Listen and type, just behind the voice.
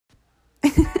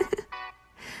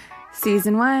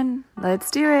Season 1,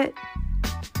 let's do it.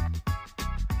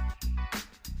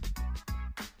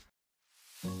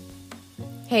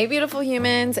 Hey, beautiful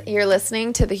humans. You're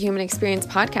listening to the Human Experience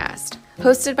Podcast,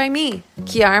 hosted by me,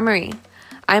 Kiara Marie.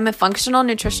 I'm a functional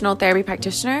nutritional therapy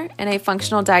practitioner and a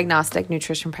functional diagnostic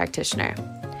nutrition practitioner.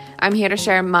 I'm here to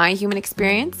share my human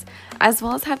experience, as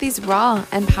well as have these raw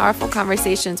and powerful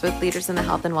conversations with leaders in the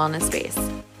health and wellness space.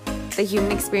 The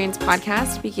Human Experience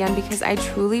Podcast began because I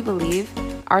truly believe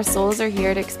our souls are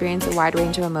here to experience a wide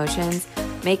range of emotions,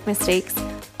 make mistakes,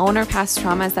 own our past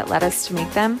traumas that led us to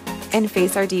make them, and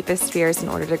face our deepest fears in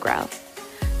order to grow.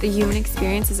 The Human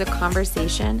Experience is a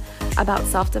conversation about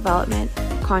self-development,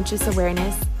 conscious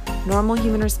awareness, normal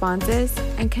human responses,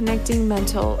 and connecting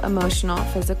mental, emotional,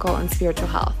 physical, and spiritual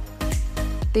health.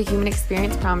 The Human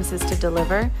Experience promises to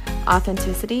deliver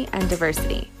authenticity and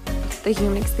diversity. The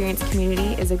Human Experience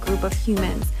community is a group of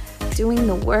humans doing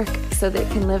the work so they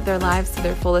can live their lives to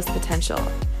their fullest potential,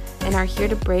 and are here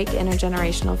to break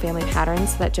intergenerational family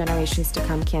patterns so that generations to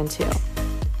come can too.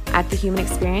 At The Human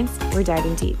Experience, we're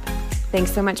diving deep.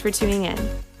 Thanks so much for tuning in.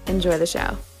 Enjoy the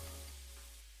show.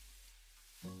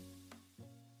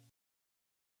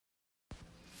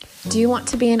 Do you want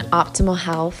to be in optimal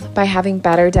health by having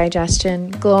better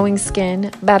digestion, glowing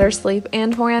skin, better sleep,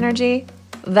 and more energy?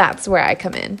 That's where I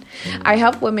come in. I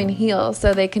help women heal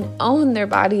so they can own their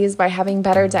bodies by having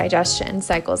better digestion,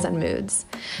 cycles, and moods.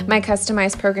 My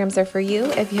customized programs are for you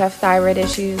if you have thyroid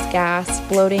issues, gas,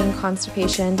 bloating,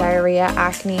 constipation, diarrhea,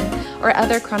 acne, or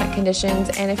other chronic conditions,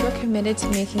 and if you're committed to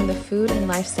making the food and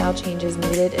lifestyle changes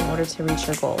needed in order to reach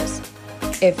your goals.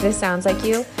 If this sounds like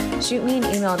you, shoot me an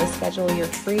email to schedule your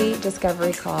free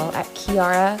discovery call at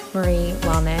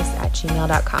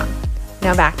kiaramariewellness@gmail.com.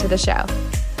 Now back to the show.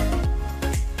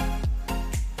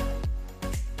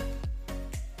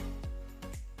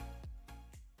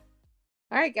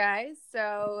 All right, guys.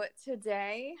 So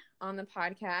today on the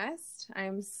podcast,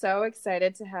 I'm so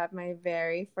excited to have my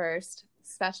very first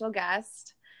special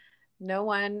guest, no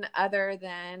one other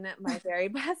than my very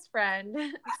best friend,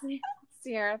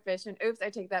 Sierra Fishman. Oops,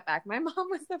 I take that back. My mom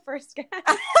was the first guest.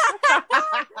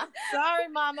 Sorry,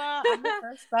 Mama. I'm the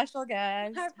first special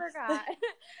guest. I forgot.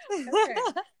 Okay.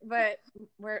 But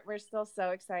we're still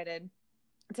so excited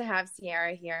to have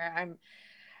Sierra here.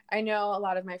 I know a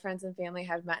lot of my friends and family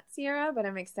have met Sierra, but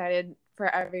I'm excited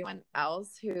for everyone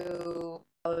else who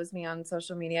follows me on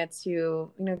social media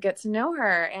to, get to know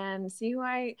her and see who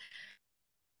I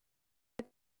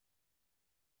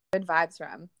good vibes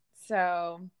from.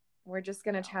 So we're just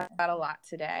going to chat about a lot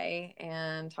today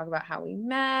and talk about how we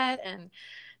met and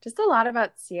just a lot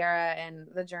about Sierra and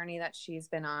the journey that she's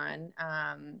been on.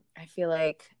 I feel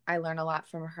like I learn a lot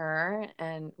from her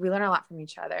and we learn a lot from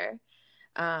each other.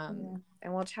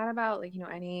 And we'll chat about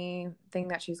anything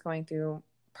that she's going through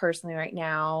personally right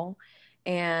now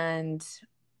and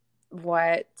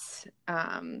what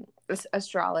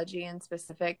astrology in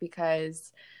specific,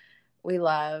 because we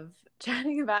love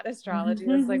chatting about astrology.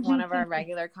 It's like one of our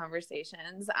regular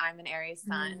conversations. I'm an Aries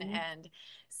sun and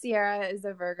Sierra is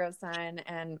a Virgo sun,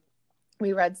 and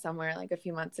we read somewhere like a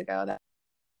few months ago that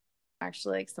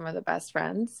actually like some of the best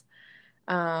friends.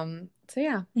 So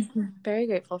yeah, very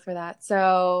grateful for that.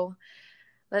 So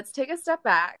let's take a step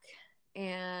back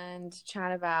and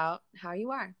chat about how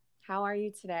you are. How are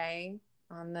you today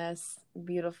on this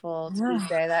beautiful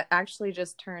Tuesday that actually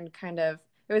just turned it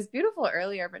was beautiful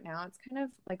earlier, but now it's kind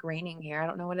of like raining here. I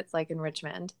don't know what it's like in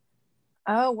Richmond.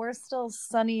 Oh, we're still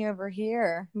sunny over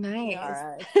here. Nice.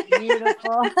 It's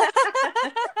beautiful.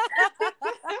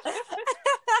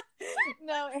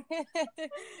 No,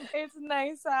 it's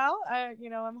nice out. I'm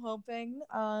hoping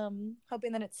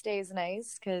that it stays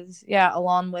nice because,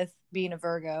 along with being a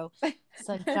Virgo,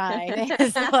 sunshine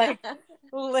is like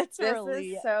literally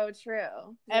this is so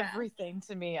true. Everything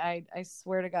to me. I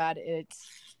swear to God, it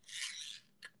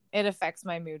affects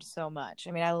my mood so much.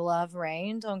 I mean, I love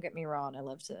rain. Don't get me wrong. I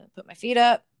love to put my feet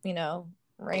up,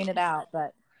 rain it out,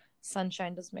 but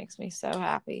sunshine just makes me so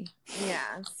happy.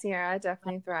 Yeah, Sierra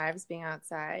definitely thrives being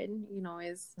outside. You can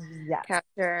always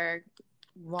capture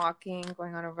walking,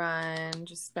 going on a run,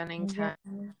 just spending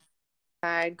time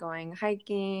outside, going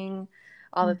hiking,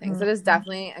 all the things. It is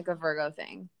definitely like a Virgo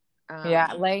thing.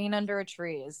 Laying under a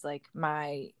tree is like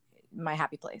my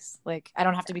happy place. Like, I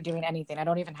don't have to be doing anything. I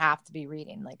don't even have to be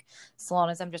reading. Like, as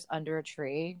long as I'm just under a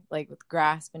tree, like with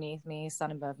grass beneath me, sun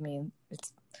above me,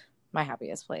 it's my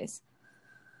happiest place.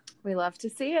 We love to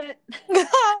see it.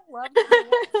 Love to see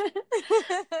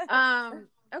it.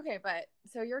 Okay, but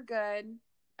so you're good.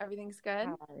 Everything's good?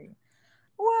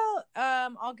 Well,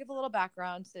 I'll give a little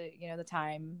background to, the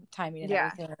timing and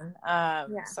everything.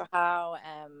 So how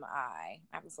am I?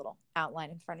 I have this little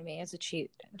outline in front of me as a cheat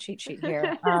sheet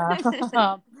here.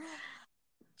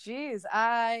 Geez,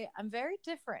 I'm very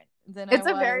different than It's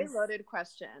I a very was. loaded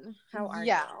question. How are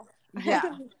Yeah. you?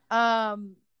 Yeah.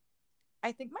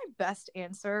 I think my best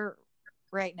answer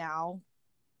right now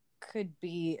could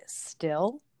be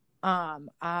still. I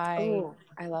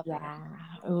love that.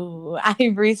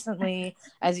 I recently,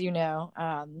 as you know,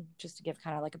 just to give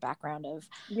kind of like a background of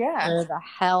where the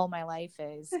hell my life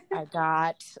is, I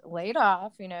got laid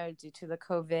off, due to the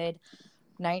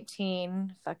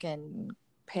COVID-19 fucking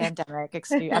pandemic.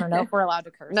 Excuse, I don't know if we're allowed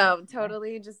to curse. No,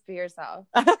 totally, just be yourself.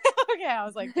 Okay, I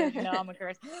was like, I'm gonna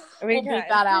curse. We'll beat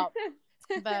that out.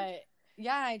 But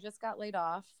yeah, I just got laid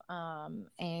off.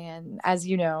 And as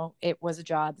you know, it was a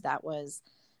job that was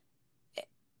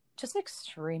just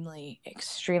extremely,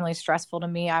 extremely stressful to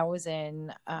me. I was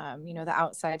in, the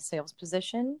outside sales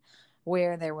position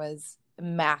where there was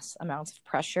mass amounts of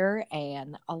pressure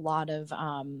and a lot of,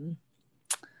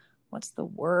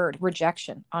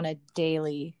 rejection on a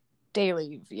daily,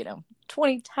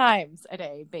 20 times a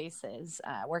day basis.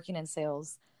 Working in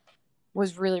sales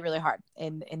was really, really hard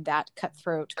in that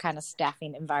cutthroat kind of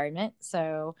staffing environment.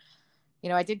 So,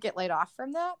 I did get laid off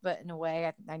from that, but in a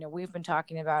way, I know we've been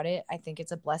talking about it. I think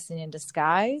it's a blessing in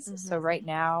disguise. Mm-hmm. So right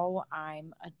now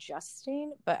I'm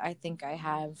adjusting, but I think I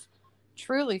have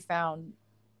truly found,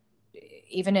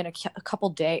 even in a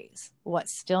couple days, what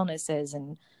stillness is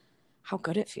and how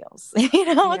good it feels,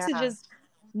 to just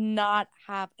not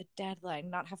have a deadline,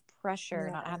 not have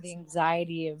pressure, not have the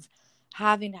anxiety of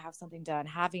having to have something done,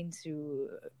 having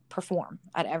to perform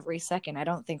at every second. I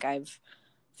don't think I've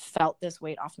felt this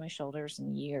weight off my shoulders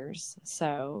in years.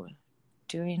 So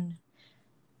doing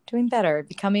better,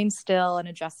 becoming still and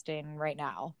adjusting right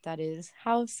now. That is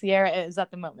how Sierra is at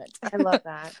the moment. I love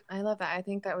that. I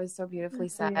think that was so beautifully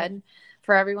said.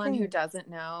 For everyone who doesn't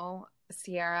know,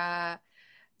 Sierra,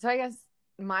 so I guess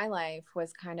my life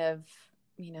was kind of,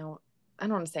 I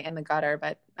don't want to say in the gutter,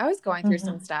 but I was going through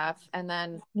some stuff. And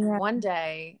then one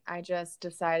day I just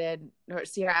decided, or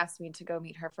Sierra asked me to go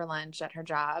meet her for lunch at her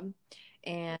job.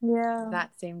 And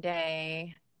that same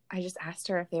day, I just asked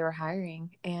her if they were hiring.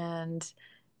 And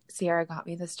Sierra got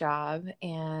me this job.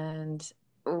 And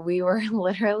we were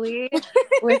literally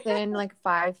within like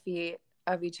 5 feet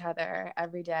of each other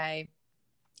every day.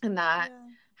 And that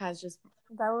has just...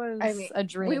 That was a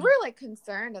dream. We were like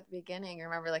concerned at the beginning.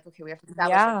 Remember, like, okay, we have to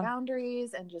establish our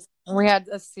boundaries and just... We had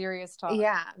a serious talk.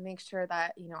 Yeah, make sure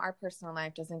that, our personal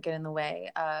life doesn't get in the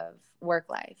way of work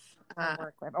life.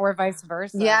 Or vice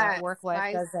versa. Yeah. Work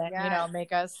life doesn't,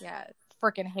 make us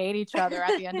freaking hate each other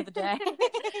at the end of the day.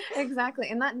 Exactly.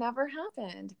 And that never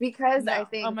happened because I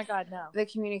think... Oh my God, no. The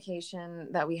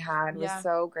communication that we had was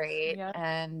so great. Yeah.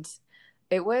 And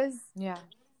it was...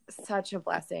 such a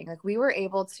blessing. Like, we were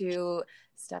able to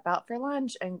step out for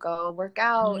lunch and go work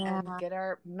out and get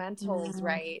our mentals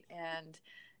right and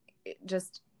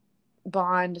just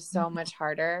bond so much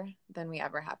harder than we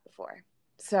ever have before.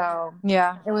 So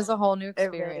it was a whole new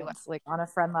experience, like on a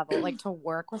friend level, like to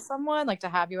work with someone, like to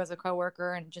have you as a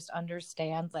coworker and just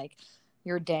understand like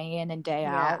your day in and day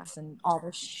out and all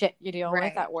the shit you deal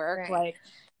with at work. Like,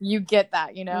 you get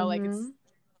that, like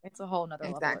it's a whole nother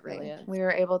level. It really is. We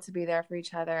were able to be there for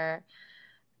each other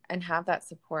and have that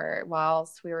support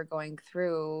whilst we were going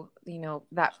through,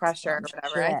 that pressure or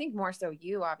whatever. I think more so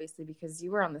you, obviously, because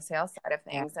you were on the sales side of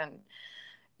things and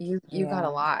you got a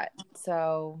lot.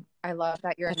 So I love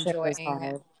that you're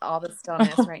enjoying all the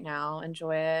stillness right now.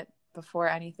 Enjoy it before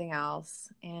anything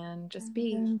else and just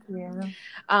be. Thank you.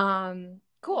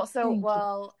 Cool.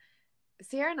 So,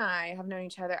 Sierra and I have known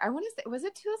each other. I want to say, was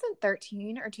it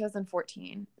 2013 or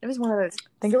 2014? It was one of those.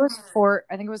 I think it was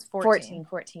 14.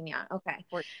 14. Yeah. Okay.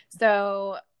 14.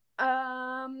 So,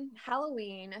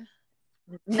 Halloween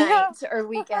night or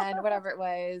weekend, whatever it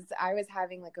was, I was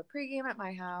having like a pregame at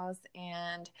my house,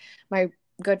 and my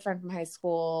good friend from high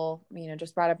school,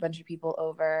 just brought a bunch of people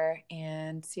over,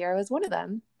 and Sierra was one of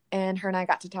them. And her and I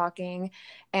got to talking,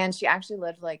 and she actually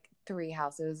lived like 3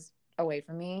 houses away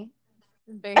from me.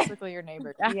 Basically your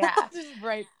neighbor. Yeah. Just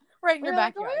right in your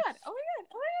backyard. Oh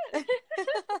my God.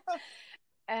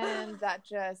 And that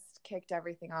just kicked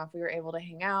everything off. We were able to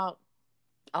hang out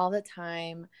all the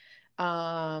time.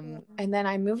 And then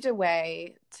I moved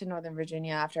away to Northern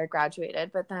Virginia after I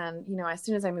graduated. But then, as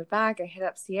soon as I moved back, I hit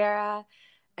up Sierra,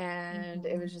 and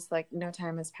it was just like no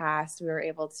time has passed. We were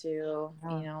able to,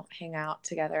 hang out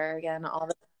together again. I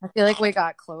feel like we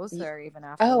got closer even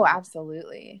after. Oh,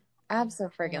 absolutely.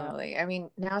 Absolutely. I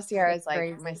mean, now Sierra is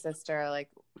like my sister. Like,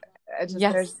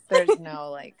 there's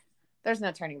no like there's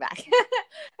no turning back.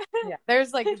 Yeah,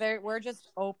 there's like we're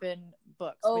just open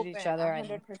books with each other,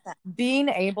 100%. and being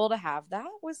able to have that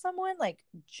with someone, like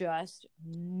just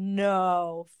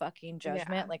no fucking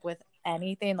judgment, like with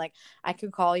anything. Like I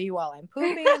could call you while I'm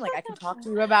pooping, like I can talk to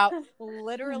you about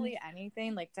literally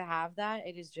anything. Like to have that,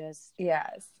 it is just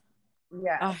yes.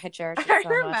 Oh, I cherish it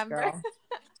so much, girl.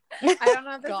 I don't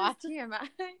know if this God. is TMI.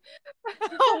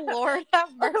 Oh Lord have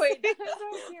mercy. Oh, wait,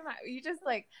 TMI. You just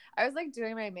like, I was like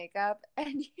doing my makeup,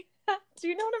 and do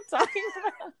you know what I'm talking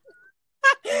about?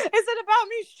 Is it about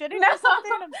me shitting or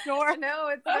something? I'm sure. No,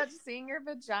 it's about seeing your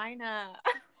vagina.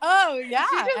 Oh yeah,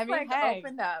 She just I mean, like hey.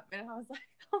 opened up, and I was like,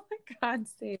 oh my God,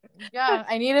 Steve. Yeah,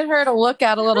 I needed her to look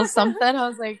at a little something. I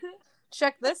was like,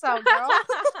 check this out, girl.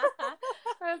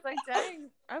 I was like, dang,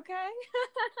 okay.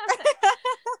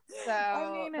 So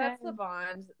I mean, that's the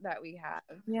bond that we have.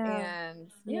 Yeah.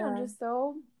 And I'm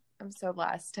so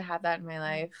blessed to have that in my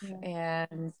life. Yeah.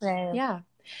 And Same. yeah.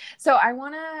 So I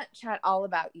want to chat all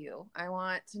about you. I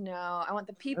want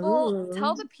the people,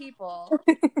 tell the people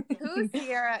who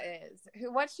Sierra is,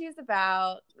 what she's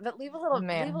about, but leave a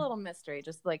little mystery,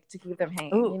 just like to keep them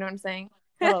hanging. Ooh. You know what I'm saying?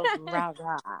 Little rah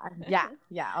rah.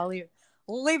 Yeah. I'll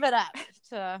leave it up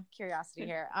to curiosity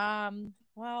here.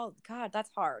 Well, God, that's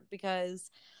hard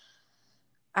because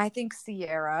I think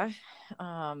Sierra,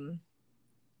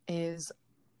 is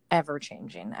ever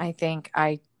changing. I think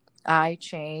I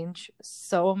change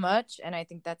so much, and I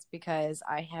think that's because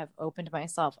I have opened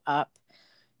myself up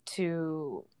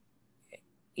to,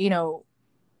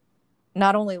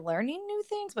 not only learning new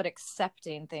things, but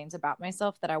accepting things about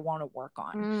myself that I want to work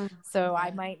on. So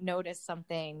I might notice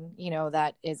something,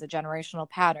 that is a generational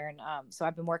pattern. So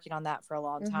I've been working on that for a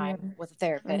long time with a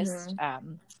therapist.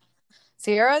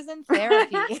 Sierra's in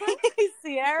therapy.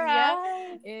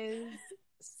 Sierra is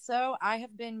I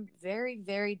have been very,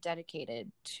 very dedicated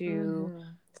to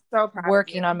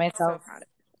working on myself. So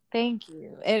thank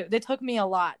you. It took me a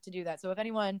lot to do that. So if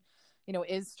anyone,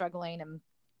 is struggling and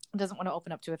doesn't want to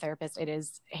open up to a therapist, it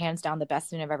is hands down the best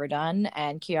thing I've ever done.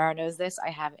 And Kiara knows this. I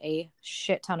have a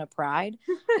shit ton of pride.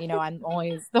 I'm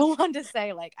always the one to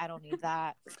say, like, I don't need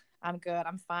that. I'm good.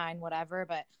 I'm fine, whatever.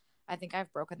 But I think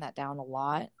I've broken that down a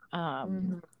lot,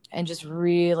 and just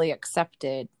really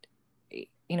accepted,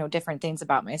 different things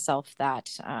about myself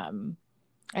that I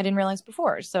didn't realize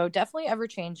before. So definitely ever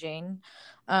changing.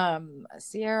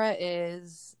 Sierra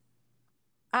is,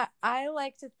 I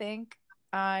like to think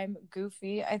I'm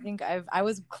goofy. I think I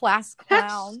was class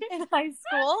clown in high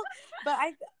school, but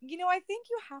I think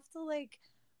you have to like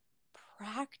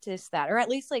practice that, or at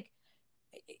least like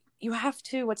you have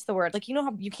to, what's the word? Like,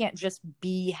 how you can't just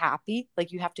be happy.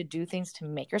 Like you have to do things to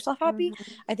make yourself happy.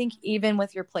 I think even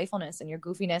with your playfulness and your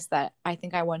goofiness that I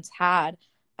think I once had,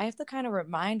 I have to kind of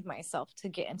remind myself to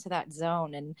get into that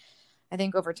zone. And I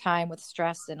think over time with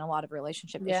stress and a lot of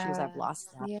relationship issues, I've lost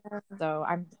that. Yeah. So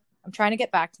I'm trying to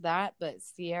get back to that, but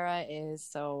Sierra is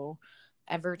so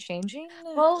ever changing.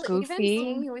 Well, goofy. Even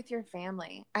seeing you with your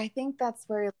family, I think that's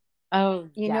where,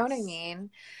 you know what I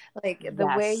mean? Like the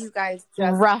way you guys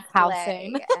just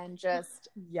roughhousing and just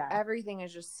everything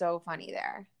is just so funny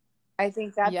there. I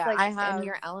think that's in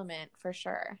your element for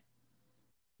sure.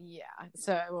 Yeah.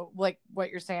 So like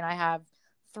what you're saying, I have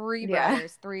 3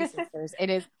 brothers, 3 sisters. It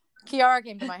is, Kiara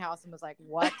came to my house and was like,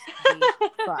 what the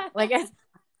fuck? Like it's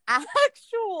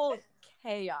actual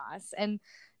chaos. And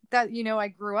that, I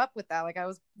grew up with that. Like I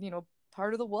was,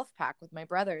 part of the wolf pack with my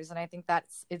brothers. And I think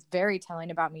it's very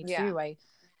telling about me too.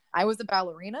 I was a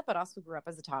ballerina, but also grew up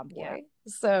as a tomboy. Yeah.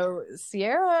 So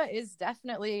Sierra is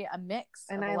definitely a mix.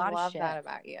 And of a I lot love of shit. that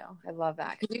about you. I love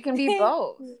that. Because you can be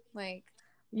both. Like,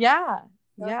 yeah.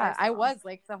 I was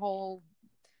like the whole,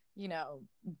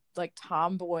 like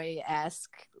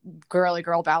tomboy-esque girly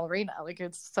girl ballerina. Like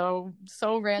it's so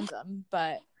random.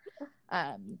 But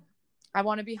I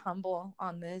want to be humble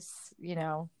on this,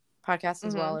 podcast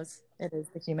as well as it is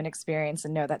the human experience,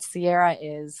 and know that Sierra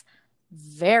is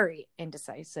very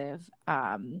indecisive.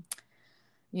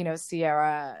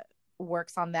 Sierra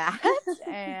works on that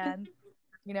and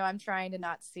I'm trying to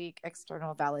not seek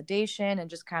external validation and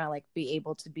just kind of like be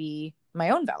able to be my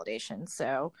own validation.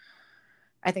 So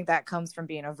I think that comes from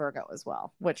being a Virgo as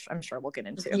well, which I'm sure we'll get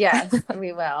into. Yes,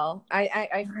 we will.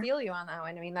 I feel you on that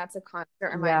one. I mean, that's a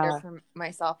constant reminder for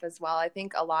myself as well. I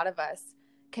think a lot of us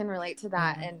can relate to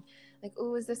that and like,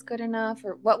 oh, is this good enough?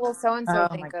 Or what will so-and-so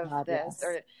think of this? Yes.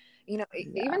 Or,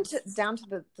 even down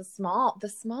to the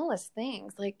smallest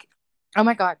things like, oh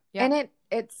my God. Yeah. And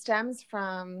it stems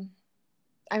from,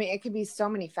 I mean, it could be so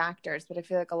many factors, but I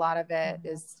feel like a lot of it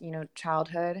is,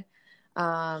 childhood.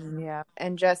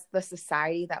 And just the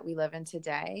society that we live in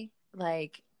today.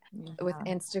 Like with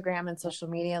Instagram and social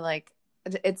media. Like,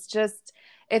 it's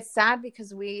sad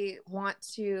because we want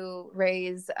to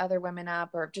raise other women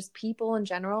up, or just people in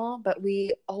general, but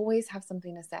we always have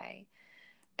something to say.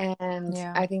 And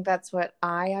I think that's what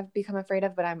I have become afraid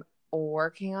of, but I'm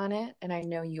working on it. And I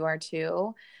know you are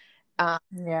too.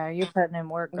 You're putting in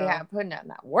work, girl. Yeah, putting in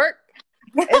that work.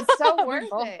 It's so worth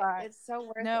it. It's so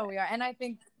worth it. No, we are. And I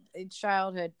think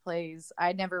childhood plays,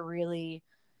 I never really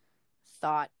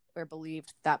thought or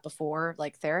believed that before,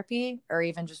 like therapy or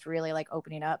even just really like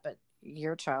opening up, but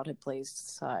your childhood plays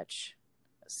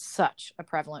such a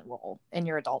prevalent role in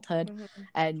your adulthood.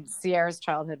 And Sierra's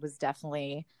childhood was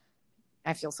definitely,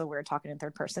 I feel so weird talking in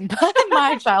third person, but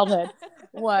my childhood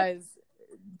was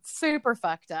super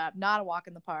fucked up, not a walk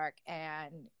in the park.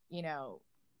 And, you know,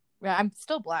 I'm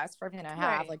still blessed for everything I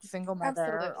have, like single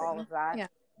mother, all of that. Yeah.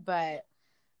 But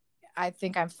I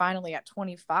think I'm finally at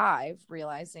 25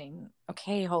 realizing,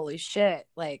 okay, holy shit,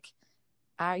 like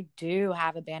I do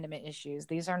have abandonment issues.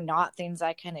 These are not things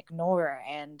I can ignore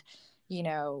and, you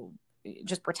know,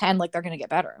 just pretend like they're going to get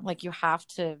better. Like, you have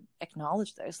to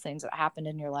acknowledge those things that happened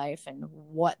in your life and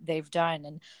what they've done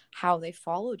and how they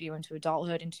followed you into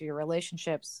adulthood, into your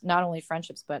relationships, not only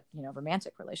friendships, but, you know,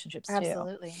 romantic relationships too.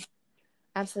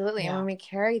 Absolutely. And when we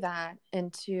carry that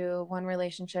into one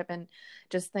relationship and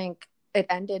just think it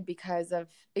ended because of,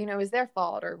 you know, it was their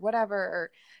fault or whatever,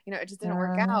 or, you know, it just didn't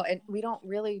work out, and we don't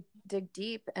really dig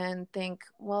deep and think,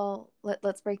 well,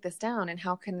 let's break this down, and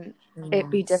how can it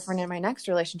be different in my next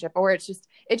relationship? Or it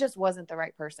just wasn't the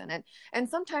right person. And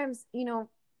sometimes, you know,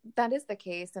 that is the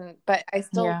case, but I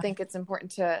still think it's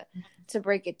important to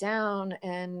break it down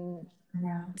and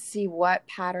see what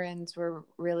patterns were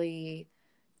really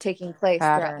taking place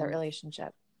throughout that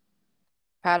relationship.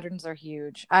 Patterns are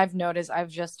huge. I've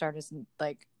just started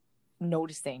like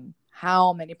noticing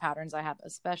how many patterns I have,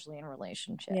 especially in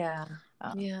relationships.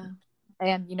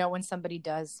 And, you know, when somebody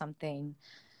does something,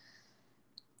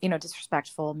 you know,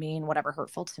 disrespectful, mean, whatever,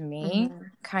 hurtful to me,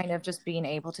 kind of just being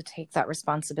able to take that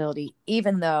responsibility,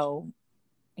 even though,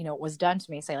 you know, it was done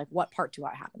to me, say like, what part do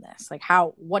I have in this? Like,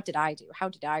 what did I do? How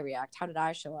did I react? How did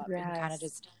I show up? And kind of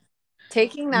just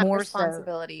taking that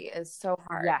responsibility is so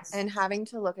hard. And having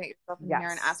to look at yourself in the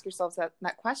mirror and ask yourself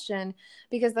that question,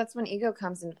 because that's when ego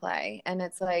comes into play. And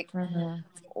it's like,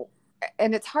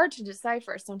 and it's hard to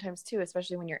decipher sometimes too,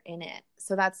 especially when you're in it.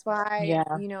 So that's why,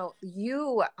 you know,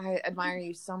 I admire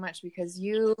you so much, because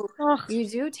you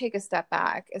do take a step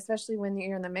back, especially when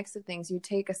you're in the mix of things. You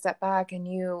take a step back and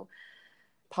you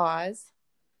pause.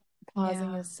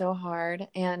 Pausing is so hard.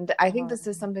 And I think this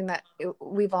is something that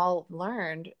we've all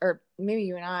learned, or maybe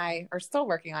you and I are still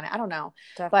working on it. I don't know.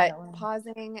 Definitely. But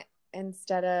pausing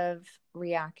instead of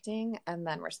reacting and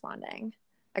then responding.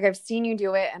 Like, I've seen you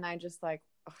do it, and I just like,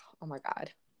 oh my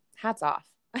God, hats off.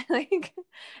 Like,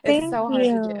 it's so hard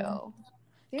to do.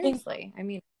 Seriously. I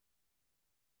mean,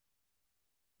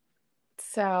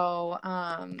 so,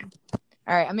 all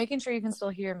right. I'm making sure you can still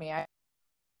hear me.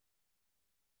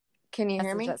 Can you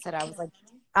hear me? That said, I was like,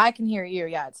 I can hear you.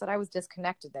 Yeah, it said I was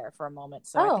disconnected there for a moment,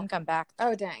 so I think I'm back.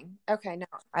 Oh, dang. Okay, no,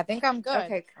 I think I'm good.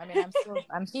 Okay, I mean,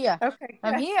 I'm here. Okay,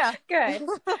 I'm here. Good.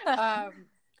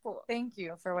 Cool. Thank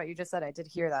you for what you just said. I did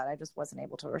hear that. I just wasn't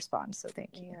able to respond, so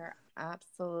thank you. You're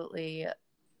absolutely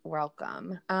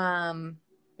welcome.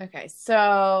 Okay,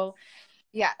 so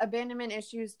yeah, abandonment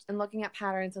issues and looking at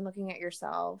patterns and looking at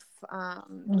yourself.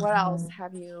 What else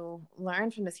have you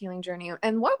learned from this healing journey,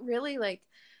 and what really like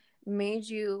made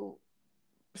you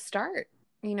start?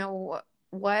 You know,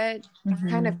 what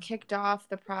kind of kicked off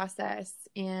the process,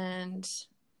 and,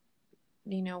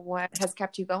 you know, what has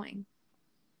kept you going?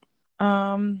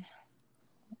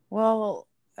 Well,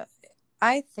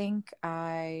 I think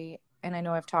and I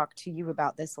know I've talked to you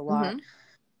about this a lot.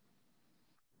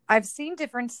 I've seen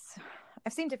different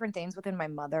things within my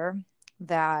mother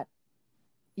that,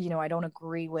 you know, I don't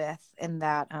agree with, and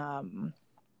that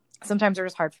sometimes they're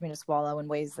just hard for me to swallow in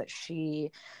ways that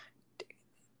she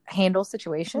handles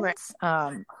situations,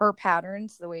 her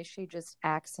patterns, the way she just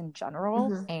acts in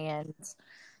general. And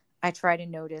I try to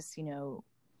notice, you know,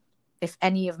 if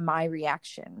any of my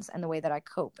reactions and the way that I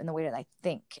cope and the way that I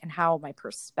think and how my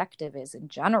perspective is in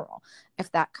general,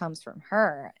 if that comes from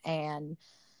her. And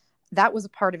that was a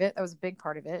part of it. That was a big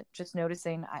part of it. Just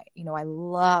noticing, I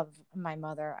love my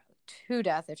mother to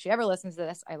death. If she ever listens to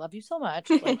this, I love you so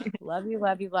much. Like, love you.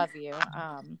 But,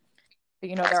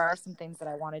 you know, there are some things that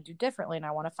I want to do differently, and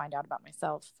I want to find out about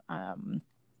myself. On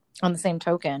the same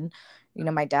token, you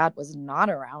know, my dad was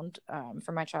not around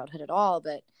for my childhood at all,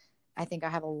 but I think I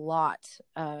have a lot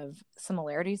of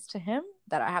similarities to him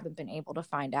that I haven't been able to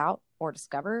find out or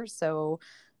discover. So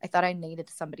I thought I needed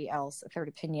somebody else, a third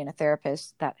opinion, a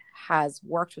therapist that has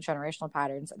worked with generational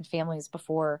patterns and families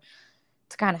before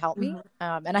to kind of help me.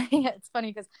 And it's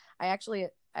funny because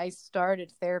I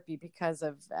started therapy because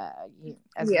of,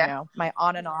 as you know, my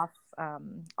on and off,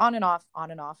 on and off,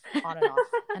 on and off, on and off,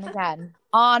 and again,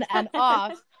 on and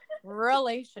off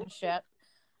relationship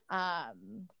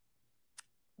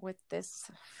with this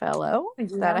fellow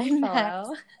that I met.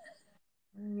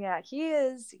 Yeah, he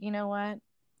is, you know what?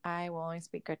 I will only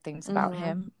speak good things about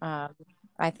him.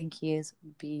 I think he is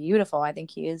beautiful. I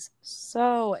think he is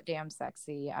so damn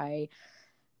sexy. I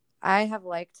have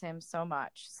liked him so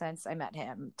much since I met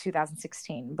him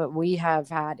 2016, but we have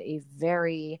had a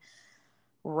very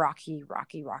rocky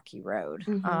road.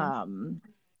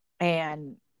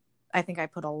 And I think I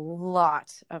put a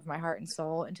lot of my heart and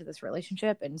soul into this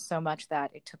relationship, and so much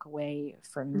that it took away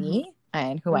from me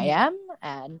and who I am,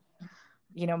 and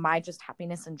you know, my just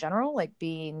happiness in general, like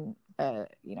being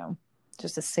you know,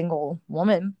 just a single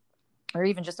woman or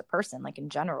even just a person, like in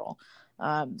general.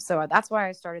 So that's why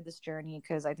I started this journey,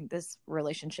 because I think this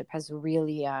relationship has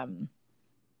really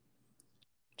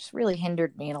just really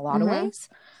hindered me in a lot of ways.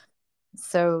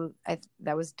 So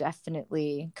that was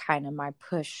definitely kind of my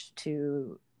push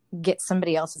to get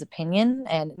somebody else's opinion,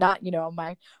 and not, you know,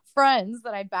 my friends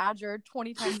that I badgered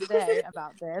 20 times a day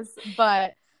about this,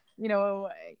 but you know,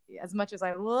 as much as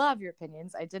I love your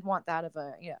opinions, I did want that of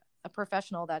a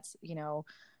professional that's, you know,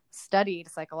 studied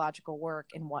psychological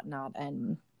work and whatnot,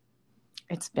 and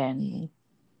it's been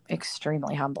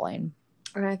extremely humbling.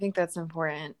 And I think that's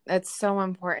important. It's so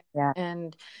important. Yeah.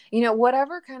 And, you know,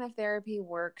 whatever kind of therapy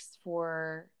works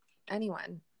for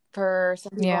anyone. For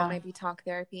some people, it might be talk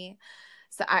therapy.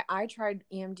 So I tried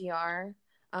EMDR.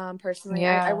 Personally,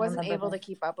 I wasn't able to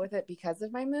keep up with it because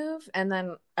of my move, and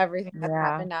then everything that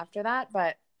happened after that.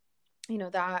 But, you know,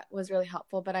 that was really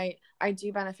helpful. But I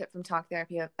do benefit from talk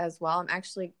therapy as well. I'm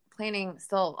actually planning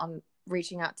still on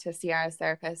reaching out to Ciara's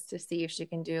therapist to see if she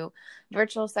can do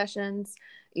virtual sessions,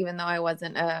 even though I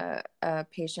wasn't a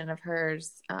patient of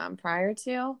hers prior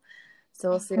to. So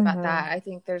we'll see about that. I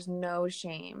think there's no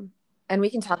shame. And we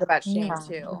can talk about shame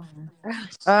too.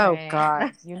 Oh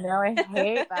God. You know, I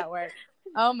hate that word.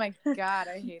 Oh my God.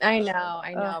 I hate that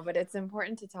I know, but it's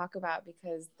important to talk about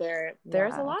because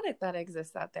there's a lot that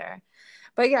exists out there.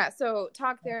 But yeah, so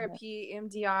talk therapy,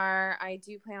 EMDR. I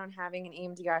do plan on having an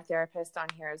EMDR therapist on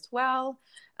here as well.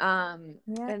 And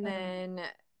then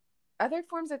other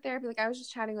forms of therapy, like I was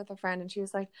just chatting with a friend and she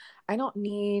was like, I don't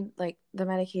need like the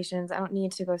medications. I don't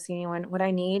need to go see anyone. What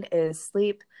I need is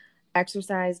sleep,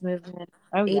 exercise, movement,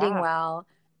 eating well.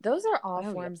 Those are all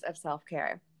forms of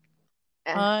self-care.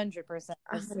 100%.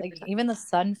 Like even the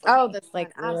sun. The sun,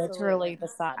 like literally the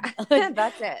sun.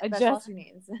 That's it. That's all she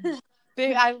needs.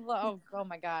 Oh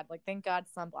my God. Like, thank God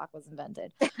sunblock was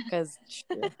invented, because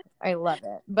I love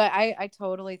it. But I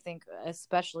totally think,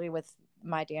 especially with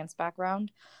my dance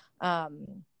background,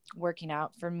 working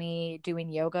out for me, doing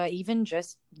yoga, even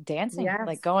just dancing,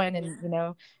 like going and, you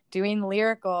know, doing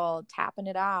lyrical, tapping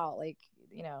it out, like,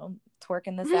 you know,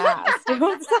 twerking this ass,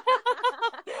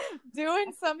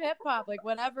 doing some hip hop, like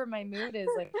whatever my mood is,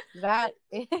 like that.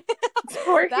 That's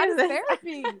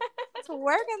therapy.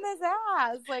 Twerking this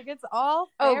ass, like it's all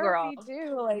therapy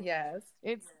too. Like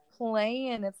it's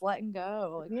playing, it's letting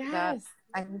go. Like that.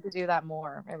 I need to do that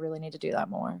more. I really need to do that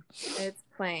more. It's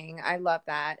playing. I love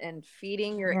that, and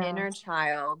feeding your inner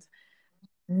child.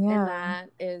 And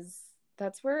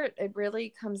that's where it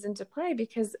really comes into play,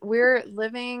 because we're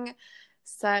living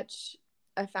such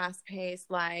a fast-paced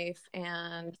life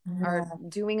and are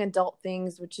doing adult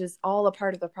things, which is all a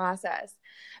part of the process.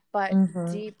 But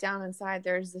deep down inside,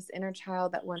 there's this inner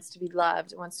child that wants to be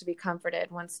loved, wants to be comforted,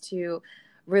 wants to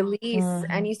release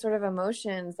any sort of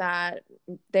emotions that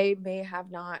they may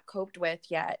have not coped with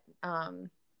yet,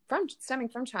 stemming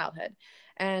from childhood.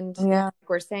 And like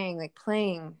we're saying, like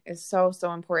playing is so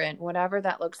important, whatever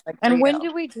that looks like. And when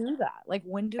do we do that? Like,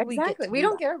 when do we get to we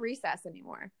don't get a recess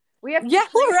anymore. We have right.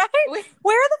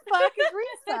 Where the fuck is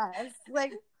recess?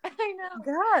 Like, I know.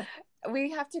 God,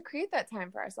 we have to create that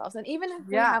time for ourselves. And even if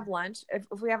we have lunch, if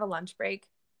we have a lunch break,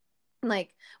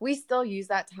 like we still use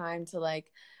that time to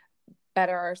like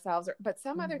better ourselves. But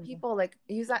some other people like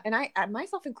use that, and I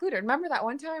myself included. Remember that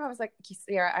one time I was like,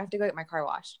 Ciara, I have to go get my car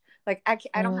washed. Like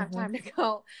I don't have time to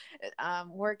go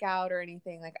work out or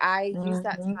anything. Like I use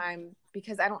that time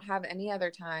because I don't have any other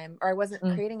time, or I wasn't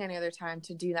creating any other time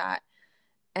to do that.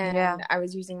 And I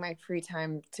was using my free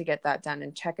time to get that done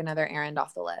and check another errand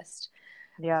off the list.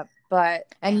 Yep.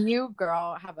 But and you,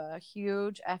 girl, have a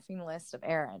huge effing list of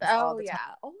errands all the time.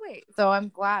 Oh wait, So I'm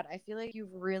glad. I feel like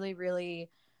you've really, really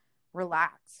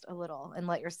relaxed a little and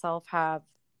let yourself have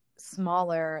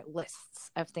smaller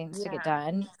lists of things to get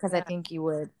done, because I think you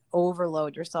would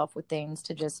overload yourself with things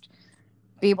to just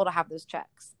be able to have those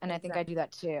checks. And I think I do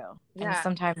that too. And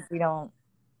sometimes we don't,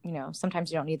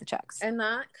 sometimes you don't need the checks. And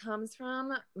that comes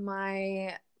from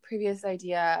my previous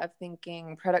idea of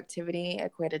thinking productivity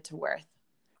equated to worth.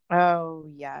 Oh,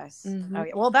 yes. Mm-hmm. Oh,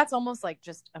 yeah. Well, that's almost like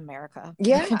just America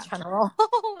in general.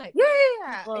 Like,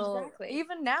 exactly.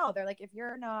 Even now, they're like, if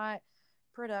you're not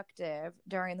productive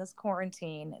during this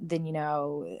quarantine, then,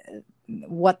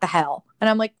 what the hell? And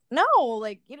I'm like, no,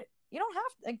 like, you don't have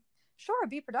to, like, sure,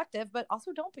 be productive, but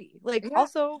also don't be. Like,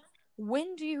 also,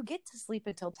 when do you get to sleep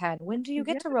until 10? When do you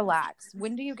get to relax?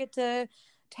 When do you get to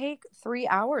take 3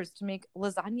 hours to make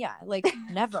lasagna? Like,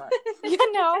 never.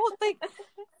 Like,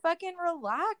 fucking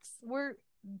relax. We're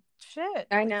shit.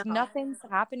 I know. Like, nothing's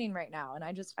happening right now. And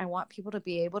I want people to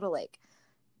be able to, like,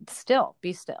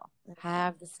 be still,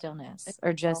 have the stillness,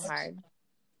 or just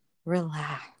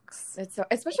relax. It's so,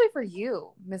 especially for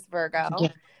you, Miss Virgo. Yeah.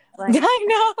 Like,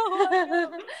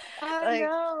 I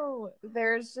know.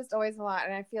 There's just always a lot.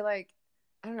 And I feel like,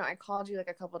 I don't know, I called you like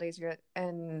a couple of days ago,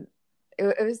 and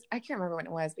it was, I can't remember when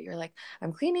it was, but you're like,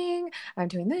 I'm cleaning, I'm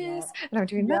doing this, and I'm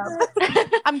doing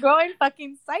that. I'm going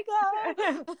fucking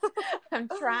psycho. I'm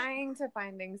trying to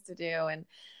find things to do. And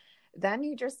then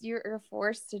you're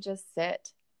forced to just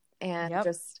sit and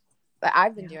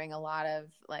I've been doing a lot of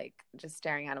like just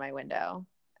staring out of my window.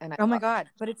 And oh my God,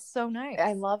 but it's so nice.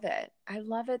 I love it. I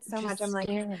love it so much. I'm like,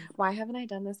 why haven't I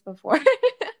done this before?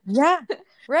 Yeah,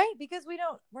 right. Because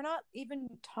we're not even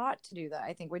taught to do that.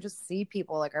 I think we just see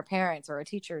people, like our parents or our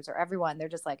teachers or everyone. They're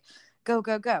just like, go,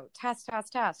 go, go, task,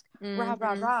 rah,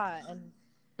 rah, rah.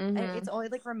 And it's only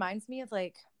like reminds me of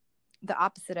like the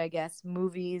opposite, I guess,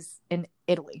 movies in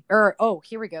Italy. Or,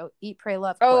 here we go. Eat, Pray,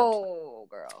 Love. Oh,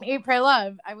 girl. Eat, Pray,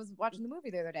 Love. I was watching the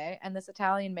movie the other day, and this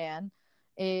Italian man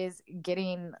is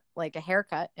getting like a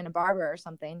haircut in a barber or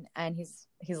something, and he's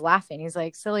laughing. He's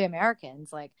like, silly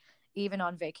Americans, like, even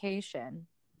on vacation,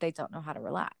 they don't know how to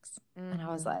relax. And I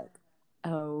was like,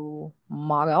 oh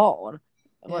my God.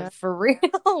 Like, for real,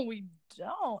 we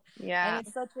don't. Yeah. And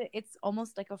it's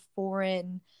almost like a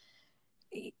foreign,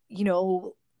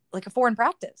 like a foreign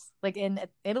practice. Like in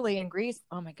Italy and Greece,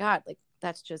 oh my God, like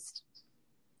that's just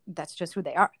who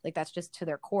they are. Like that's just to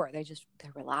their core. They're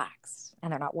relaxed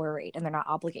and they're not worried and they're not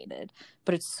obligated.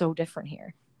 But it's so different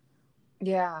here.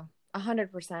 Yeah,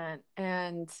 100%.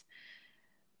 And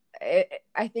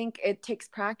I think it takes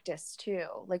practice too.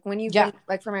 Like when you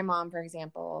like for my mom, for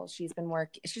example, she's been in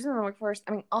the workforce,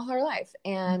 I mean, all her life.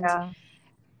 And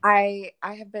I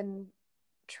have been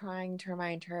trying to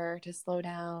remind her to slow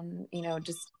down,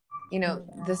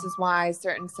 this is why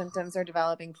certain symptoms are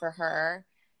developing for her.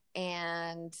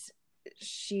 And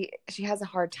she has a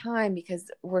hard time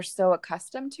because we're so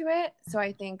accustomed to it. So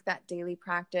I think that daily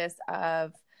practice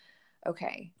of,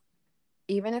 okay,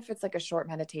 even if it's like a short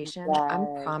meditation,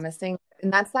 I'm promising,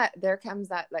 and there comes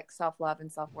that like self-love and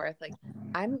self-worth. Like,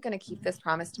 I'm going to keep this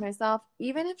promise to myself,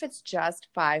 even if it's just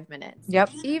 5 minutes. Yep.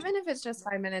 Even if it's just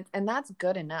 5 minutes, and that's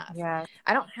good enough. Yeah.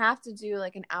 I don't have to do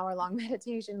like an hour-long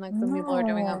meditation like some people are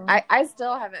doing. I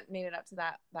still haven't made it up to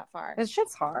that far. This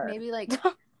shit's hard. Maybe like,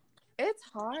 it's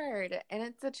hard and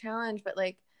it's a challenge, but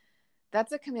like,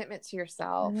 that's a commitment to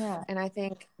yourself. Yeah. And I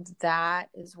think that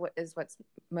is what's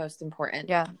most important.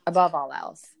 Yeah. Above all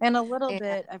else. And a little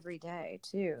bit every day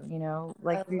too,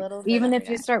 like even if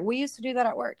you start, we used to do that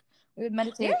at work. We would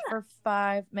meditate for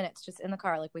 5 minutes just in the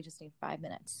car. Like we just need 5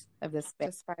 minutes of this space.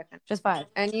 Just 5 minutes. Just 5.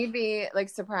 And you'd be like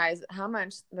surprised how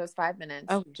much those 5 minutes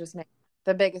just make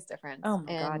the biggest difference. Oh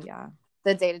my God. Yeah.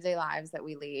 The day-to-day lives that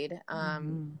we lead.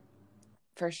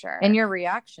 For sure. And your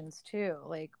reactions too.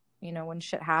 Like, when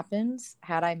shit happens,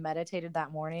 had I meditated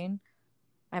that morning,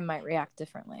 I might react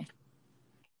differently.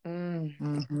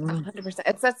 100%.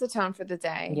 It sets the tone for the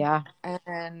day. Yeah.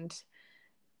 And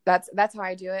that's how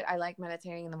I do it. I like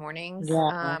meditating in the mornings.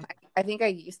 Yeah. I think I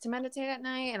used to meditate at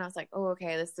night, and I was like, oh,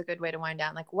 okay, this is a good way to wind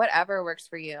down. Like whatever works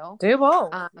for you. Do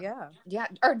both. Yeah.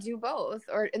 Or do both.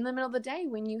 Or in the middle of the day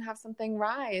when you have something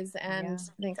rise and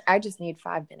think, I just need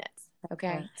 5 minutes.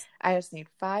 Okay. I just need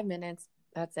 5 minutes.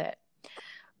 That's it.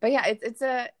 But yeah, it's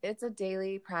a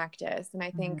daily practice. And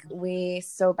I think we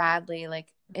so badly like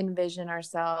envision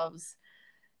ourselves,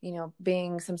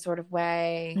 being some sort of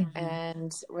way.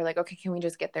 And we're like, okay, can we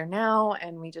just get there now?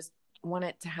 And we just want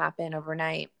it to happen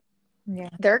overnight. Yeah.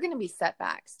 There are going to be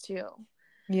setbacks too.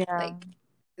 Yeah. Like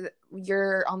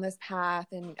you're on this path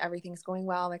and everything's going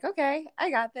well. I'm like, okay, I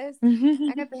got this.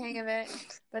 I got the hang of it.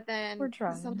 But then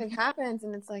something happens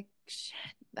and it's like, shit,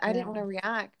 I didn't want to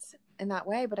react in that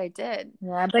way, but I did.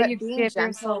 Yeah, but you being give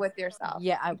gentle with yourself.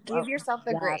 Yeah, give yourself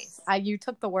the grace. You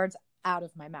took the words out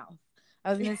of my mouth. I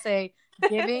was going to say,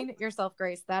 giving yourself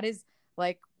grace. That is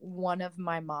like one of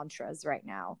my mantras right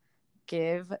now.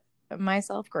 Give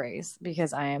myself grace,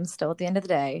 because I am still, at the end of the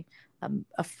day, I'm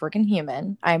a freaking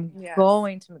human. I'm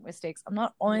going to make mistakes. I'm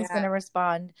not always going to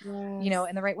respond, you know,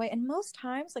 in the right way. And most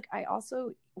times, like, I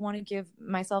also want to give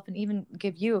myself and even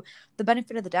give you the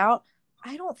benefit of the doubt.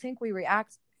 I don't think we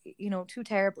react, you know, too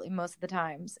terribly most of the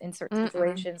times in certain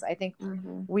situations. I think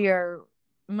we are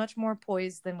much more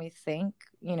poised than we think,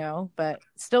 you know, but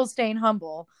still staying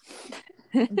humble.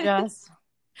 Just,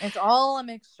 it's all a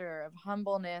mixture of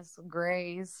humbleness,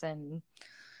 grace, and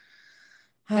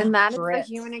that grit. Is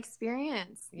the human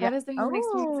experience. That is the human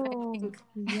experience,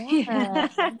 I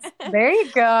think. There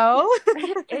you go.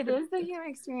 It is the human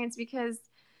experience, because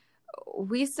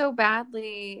we so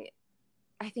badly,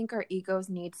 I think our egos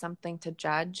need something to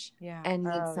judge and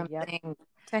need something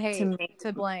to hate,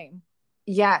 to blame.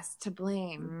 Yes, to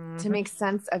blame, to make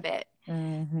sense of it.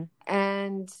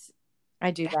 And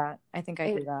I do that. I think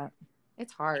I do that.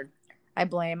 It's hard. I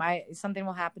blame. Something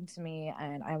will happen to me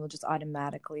and I will just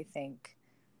automatically think,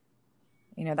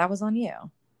 you know, that was on you.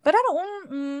 But I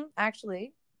don't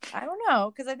actually. I don't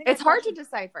know, because I think it's hard to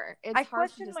decipher. I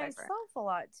question myself a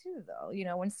lot too, though. You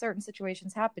know, when certain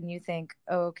situations happen, you think,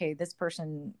 oh, okay, this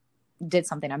person did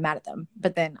something, I'm mad at them.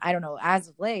 But then, I don't know, as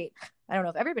of late, I don't know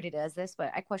if everybody does this,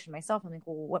 but I question myself. I'm like,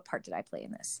 well, what part did I play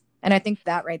in this? And I think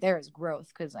that right there is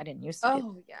growth, because I didn't used to.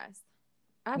 Oh, yes.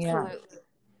 Absolutely.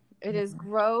 Yeah. It is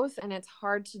growth, and it's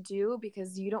hard to do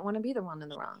because you don't want to be the one in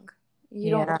the wrong.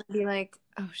 You don't want to be like,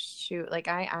 oh, shoot, like,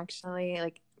 I actually,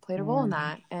 like, played a role in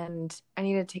that, and I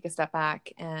need to take a step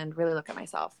back and really look at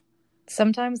myself.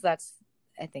 Sometimes that's,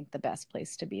 I think, the best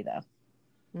place to be, though.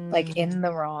 Like, in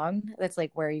the wrong, that's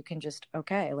like where you can just,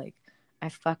 okay, like, I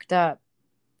fucked up,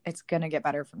 it's gonna get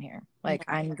better from here, like,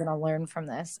 I'm gonna learn from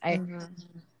this.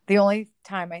 The only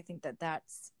time I think that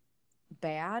that's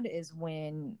bad is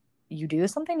when you do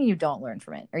something and you don't learn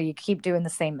from it, or you keep doing the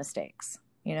same mistakes,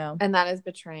 you know, and that is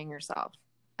betraying yourself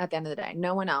at the end of the day.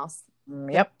 No one else.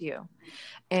 You.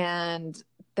 And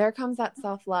there comes that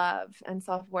self-love and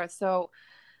self-worth. So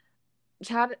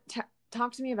Chad,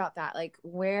 talk to me about that. Like,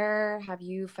 where have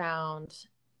you found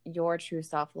your true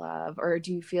self-love, or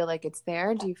do you feel like it's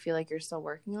there? Do you feel like you're still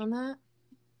working on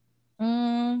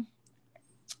that?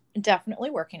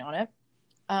 Definitely working on it.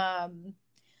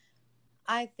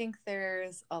 I think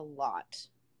there's a lot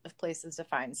of places to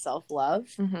find self-love.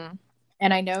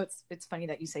 And I know it's funny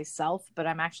that you say self, but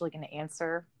I'm actually going to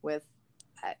answer with,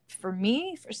 for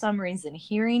me, for some reason,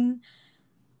 hearing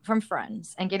from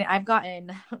friends and I've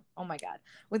gotten, oh my God,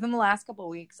 within the last couple of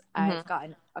weeks, I've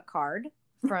gotten a card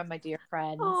from my dear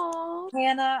friend,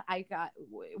 Hannah.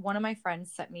 One of my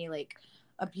friends sent me like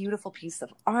a beautiful piece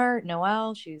of art.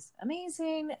 Noelle, she's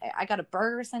amazing. I got a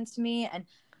burger sent to me, and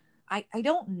I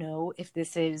don't know if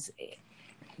this is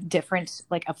different,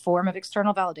 like a form of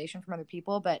external validation from other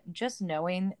people, but just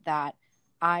knowing that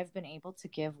I've been able to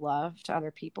give love to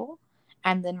other people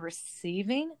and then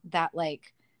receiving that,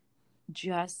 like,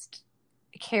 just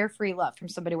carefree love from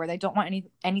somebody where they don't want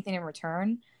anything in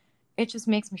return, it just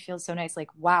makes me feel so nice. Like,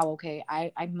 wow, okay,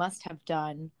 I must have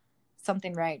done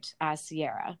something right as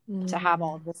Sierra to have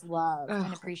all of this love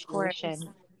and appreciation,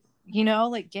 you know,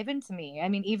 like, given to me. I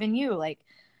mean, even you, like,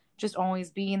 just always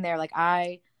being there, like,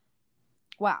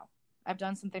 wow, I've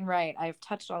done something right. I've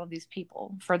touched all of these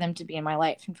people for them to be in my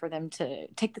life and for them to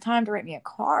take the time to write me a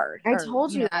card. I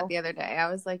told you that the other day. I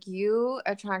was like, you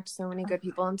attract so many good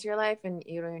people into your life and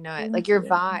you don't even know it. Like, your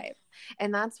vibe.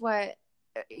 And that's what,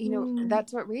 you know,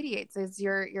 that's what radiates, is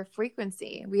your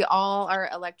frequency. We all are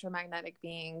electromagnetic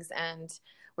beings, and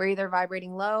we're either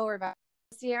vibrating low or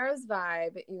Sierra's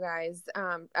vibe, you guys.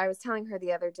 I was telling her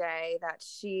the other day that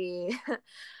she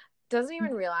doesn't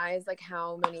even realize like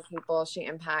how many people she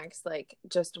impacts, like,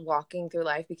 just walking through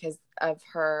life because of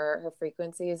her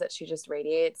frequencies that she just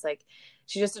radiates. Like,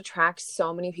 she just attracts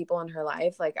so many people in her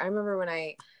life. Like, I remember when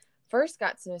I first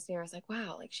got to know Sierra, I was like,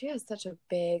 wow, like, she has such a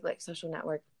big, like, social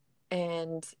network,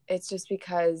 and it's just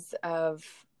because of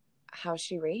how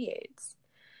she radiates.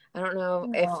 I don't know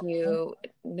if you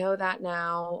know that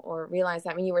now or realize that.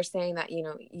 I mean, you were saying that, you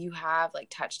know, you have like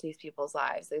touched these people's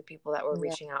lives, the people that were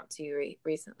reaching out to you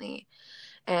recently.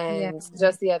 And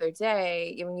just the other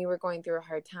day, when you were going through a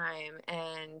hard time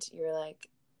and you're like,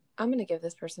 I'm going to give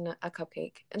this person a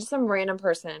cupcake, and just some random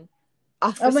person,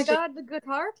 off Oh the my street. God, the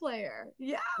guitar player.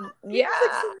 Yeah. He Yeah. was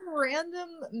like some random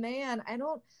man.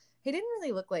 He didn't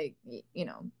really look like,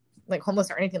 like homeless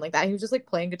or anything like that. He was just like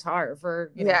playing guitar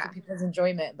for, for people's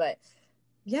enjoyment. But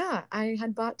yeah, I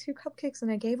had bought 2 cupcakes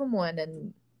and I gave him one.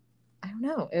 And I don't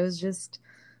know. It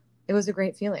was a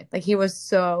great feeling. Like he was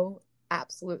so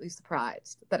absolutely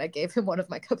surprised that I gave him one of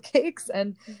my cupcakes,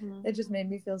 and it just made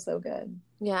me feel so good.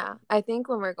 Yeah. I think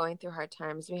when we're going through hard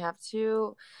times, we have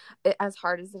to, as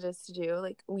hard as it is to do,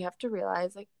 like we have to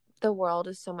realize like the world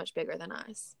is so much bigger than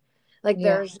us. Like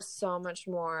there's just so much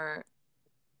more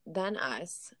than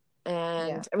us.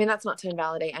 And I mean, that's not to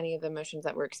invalidate any of the emotions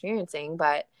that we're experiencing,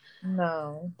 but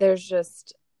no, there's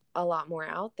just a lot more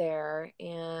out there.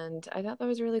 And I thought that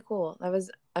was really cool. That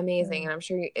was amazing. And I'm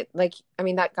sure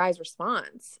that guy's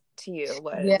response to you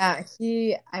was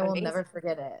I will never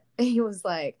forget it. He was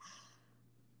like,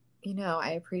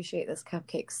 I appreciate this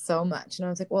cupcake so much. And I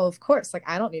was like, well, of course, like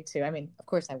I don't need to. I mean, of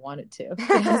course I wanted to.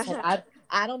 I was like,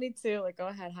 I don't need to, like, go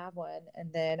ahead, have one.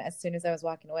 And then as soon as I was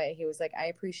walking away, he was like, I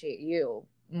appreciate you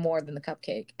more than the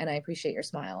cupcake. And I appreciate your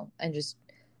smile and just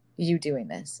you doing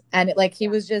this. And he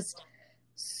was just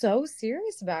so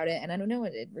serious about it. And I don't know,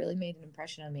 it really made an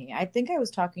impression on me. I think I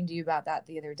was talking to you about that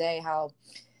the other day, how,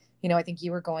 I think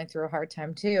you were going through a hard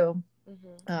time too.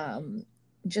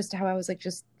 Just how I was like,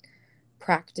 just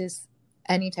practice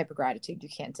any type of gratitude you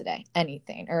can today,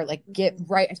 anything, or like I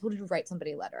told you to write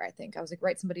somebody a letter. I think I was like,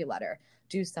 write somebody a letter,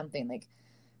 do something. Like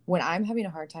when I'm having a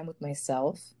hard time with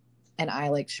myself and I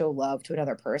like show love to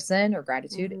another person or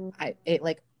gratitude, it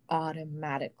like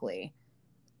automatically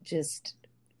just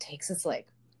takes this, like,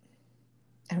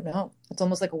 I don't know, it's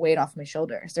almost like a weight off my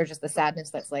shoulders. There's just the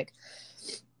sadness that's like,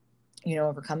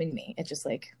 overcoming me. It just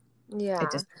like,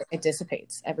 it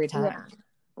dissipates every time. Yeah.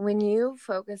 When you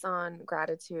focus on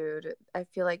gratitude, I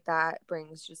feel like that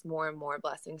brings just more and more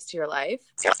blessings to your life.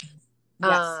 Yes.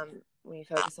 When you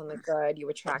focus on the good, you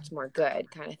attract more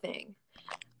good, kind of thing.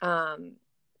 I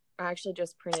actually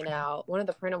just printed out one of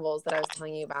the printables that I was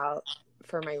telling you about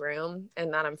for my room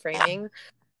and that I'm framing.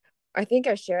 I think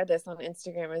I shared this on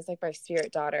Instagram. It was like my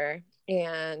spirit daughter.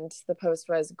 And the post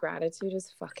was, gratitude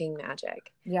is fucking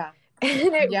magic. Yeah.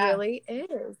 And it really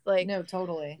is. Like, no,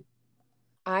 totally.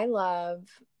 I love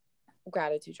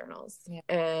gratitude journals.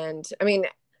 And I mean,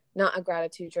 not a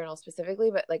gratitude journal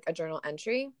specifically, but like a journal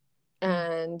entry.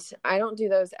 And I don't do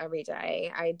those every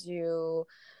day. I do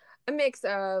a mix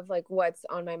of like what's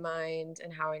on my mind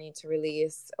and how I need to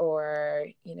release, or,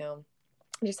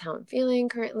 just how I'm feeling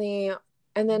currently.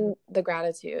 And then the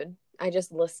gratitude, I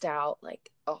just list out like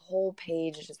a whole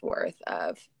page just worth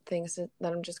of things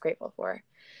that I'm just grateful for.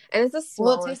 And it's a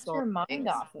small, it takes your mind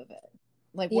off of it.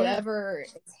 Like whatever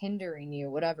is hindering you,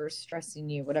 whatever's stressing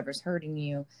you, whatever's hurting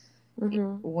you,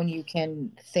 when you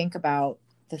can think about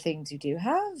the things you do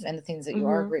have and the things that you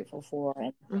are grateful for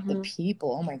and the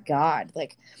people, oh my God,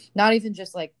 like not even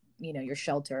just like, your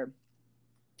shelter,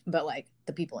 but like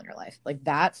the people in your life, like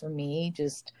that for me,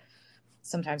 just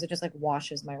sometimes it just like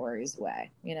washes my worries away,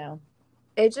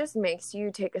 It just makes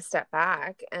you take a step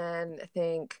back and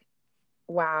think,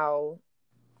 wow,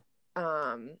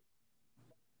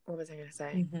 what was I going to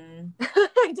say?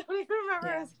 I don't even remember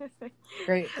what I was going to say.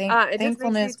 Great.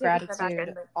 Thankfulness,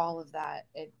 gratitude, all of that.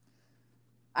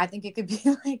 I think it could be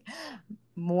like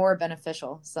more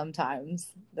beneficial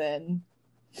sometimes than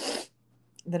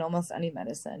almost any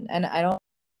medicine. And I don't.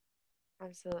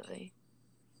 Absolutely.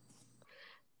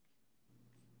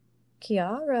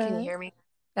 Kiara. Can you hear me?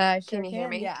 Can you hear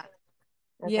me? Yeah.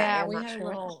 Okay, yeah, we had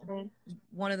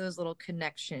one of those little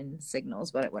connection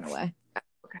signals, but it went away.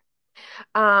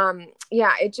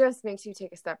 Yeah, it just makes you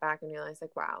take a step back and realize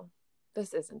like, wow,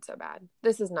 this isn't so bad.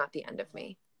 This is not the end of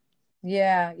me.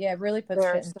 Yeah, it really puts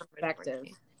it in perspective.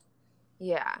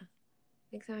 Yeah,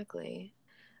 exactly.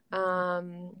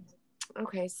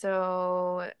 Okay,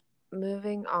 so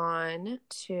moving on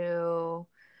to,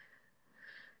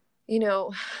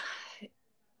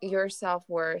 your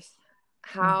self-worth.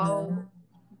 How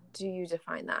do you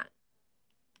define that?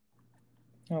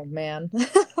 Oh man.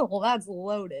 Well, that's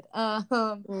loaded.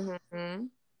 Well,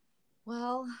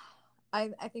 I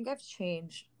think I've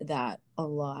changed that a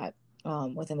lot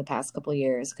within the past couple of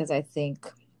years, because I think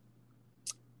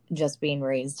just being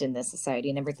raised in this society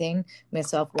and everything, my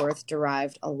self-worth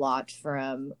derived a lot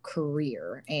from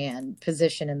career and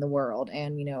position in the world,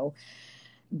 and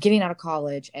getting out of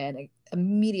college and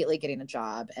immediately getting a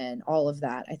job and all of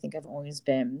that. I think I've always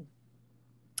been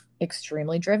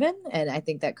extremely driven, and I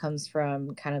think that comes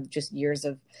from kind of just years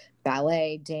of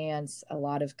ballet, dance, a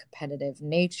lot of competitive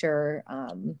nature.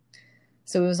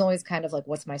 So it was always kind of like,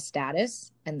 what's my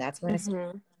status? And that's my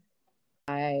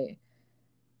I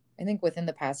I think within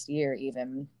the past year,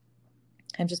 even,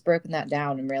 I've just broken that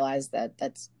down and realized that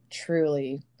that's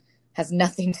truly has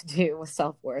nothing to do with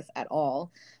self-worth at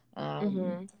all.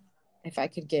 If I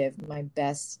could give my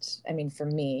best, I mean, for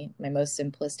me, my most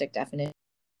simplistic definition,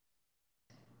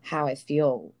 how I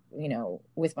feel,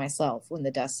 with myself when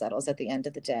the dust settles at the end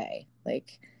of the day,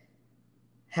 like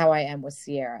how I am with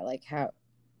Sierra, like how,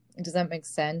 does that make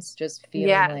sense? Just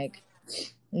feeling like,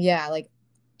 yeah, like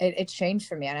it changed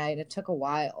for me, and it took a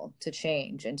while to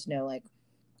change and to know, like,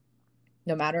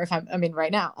 no matter if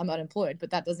right now I'm unemployed,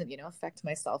 but that doesn't, affect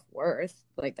my self-worth.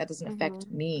 Like that doesn't affect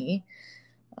me.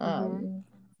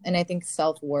 And I think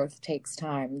self-worth takes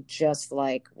time, just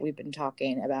like we've been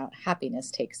talking about.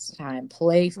 Happiness takes time.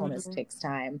 Playfulness takes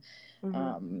time.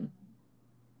 Being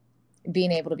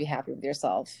able to be happy with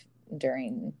yourself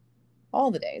during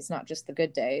all the days, not just the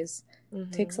good days,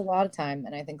 takes a lot of time,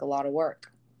 and I think a lot of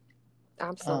work.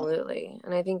 Absolutely.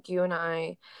 And I think you and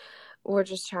I were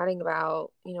just chatting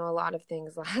about, a lot of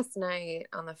things last night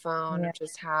on the phone,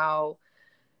 just how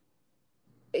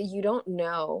you don't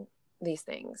know these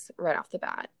things right off the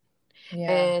bat.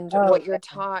 And what you're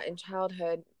taught in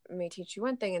childhood may teach you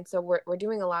one thing. And so we're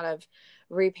doing a lot of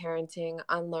reparenting,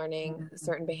 unlearning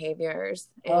certain behaviors.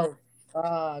 And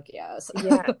fuck yes.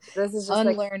 This is just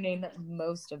unlearning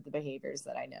most of the behaviors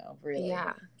that I know, really.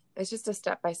 Yeah. It's just a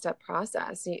step-by-step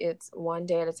process. It's one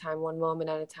day at a time, one moment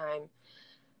at a time,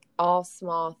 all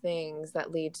small things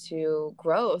that lead to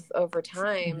growth over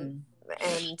time.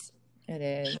 And it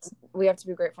is. We have to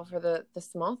be grateful for the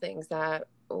small things that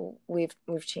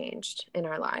we've changed in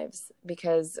our lives,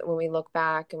 because when we look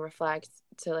back and reflect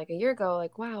to like a year ago,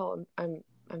 like, wow,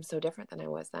 I'm so different than I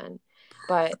was then,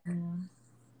 but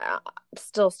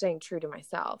still staying true to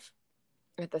myself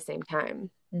at the same time.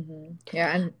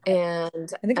 Yeah.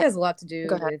 And I think it has a lot to do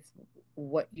with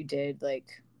what you did,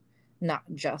 like not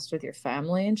just with your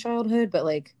family in childhood, but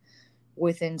like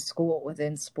within school,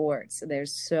 within sports.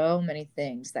 There's so many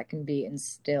things that can be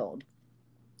instilled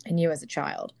in you as a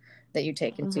child that you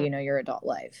take into, your adult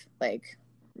life. Like,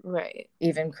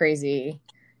 even crazy,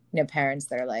 parents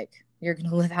that are like, you're going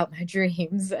to live out my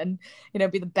dreams and,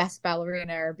 be the best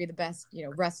ballerina or be the best,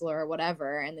 wrestler or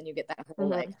whatever. And then you get that whole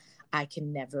like, I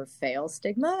can never fail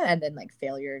stigma. And then like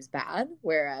failure is bad.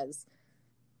 Whereas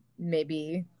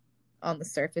maybe on the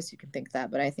surface you can think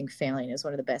that, but I think failing is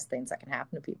one of the best things that can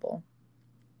happen to people.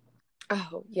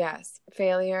 Oh, yes.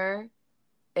 Failure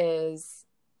is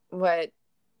what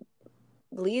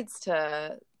leads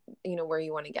to, where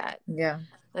you want to get. Yeah.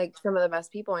 Like some of the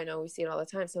best people I know, we see it all the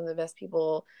time. Some of the best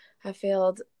people have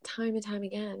failed time and time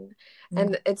again.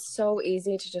 And it's so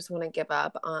easy to just want to give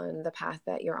up on the path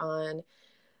that you're on.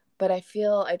 But I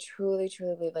truly,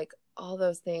 truly believe like all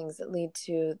those things that lead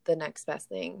to the next best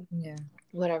thing. Yeah.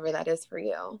 Whatever that is for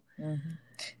you.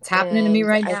 It's happening to me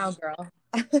right now, girl.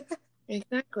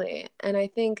 Exactly. And I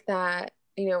think that,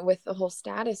 with the whole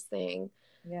status thing,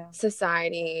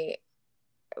 society,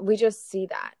 we just see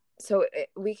that. So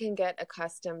we can get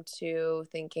accustomed to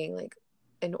thinking like,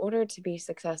 in order to be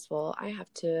successful, I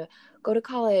have to go to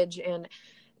college and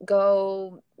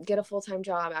go get a full-time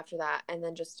job after that, and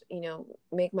then just,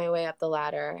 make my way up the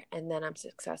ladder, and then I'm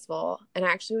successful. And I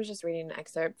actually was just reading an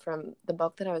excerpt from the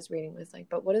book that I was reading, was like,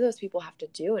 but what do those people have to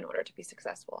do in order to be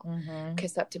successful?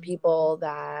 Kiss up to people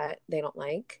that they don't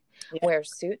like, wear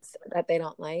suits that they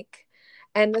don't like.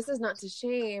 And this is not to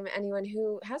shame anyone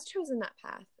who has chosen that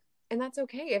path. And that's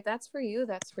okay. If that's for you,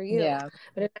 that's for you. Yeah.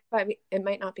 But it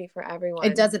might not be for everyone.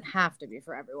 It doesn't have to be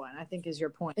for everyone, I think, is your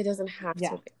point. It doesn't have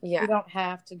to be. Yeah. You don't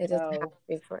have to It doesn't have to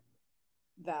be for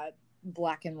that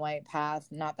black and white path.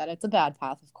 Not that it's a bad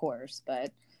path, of course,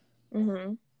 but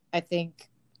I think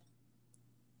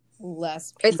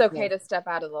less people... It's okay to step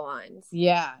out of the lines.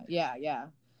 Yeah. If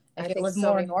it was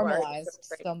more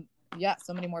normalized, so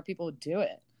many more people would do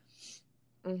it.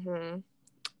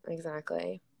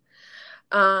 Exactly.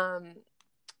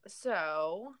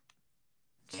 So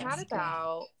chat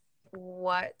about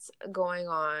what's going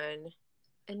on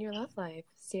in your love life,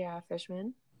 Sierra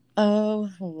Fishman. Oh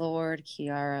Lord,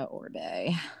 Kiara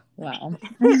Orbe. Well,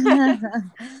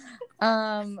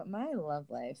 my love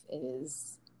life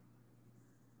is,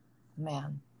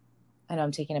 man, I know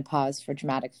I'm taking a pause for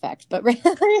dramatic effect, but really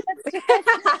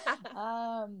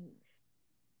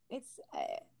it's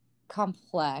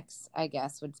complex, I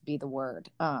guess would be the word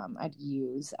I'd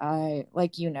use. I've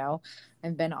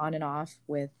been on and off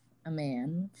with a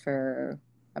man for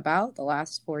about the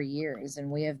last 4 years,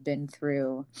 and we have been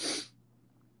through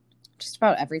just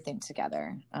about everything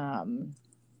together.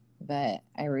 But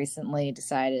I recently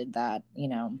decided that,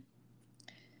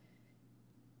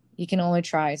 you can only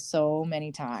try so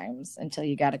many times until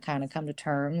you got to kind of come to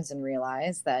terms and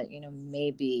realize that,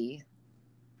 maybe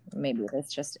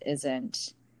this just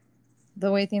isn't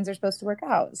the way things are supposed to work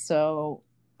out. So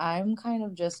I'm kind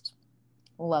of just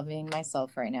loving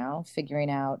myself right now,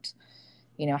 figuring out,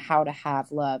 how to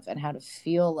have love and how to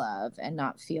feel love and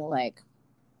not feel like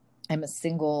I'm a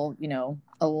single,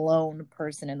 alone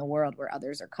person in the world where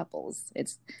others are couples.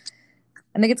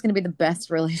 I think it's going to be the best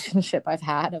relationship I've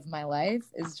had of my life,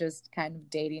 is just kind of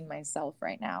dating myself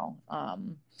right now. I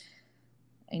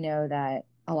know that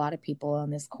a lot of people in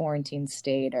this quarantine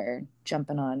state are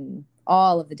jumping on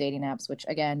all of the dating apps, which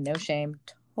again, no shame,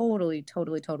 totally,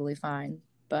 totally, totally fine.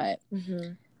 But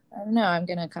I don't know, I'm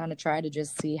going to kind of try to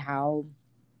just see how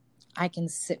I can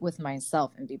sit with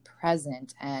myself and be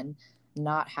present and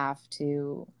not have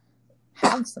to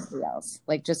have somebody else,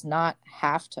 like just not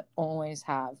have to always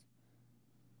have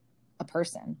a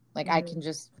person. Like I can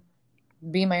just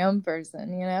be my own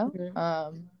person,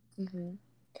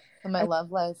 my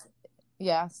love life.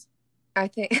 Yes. I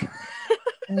think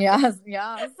yes. I was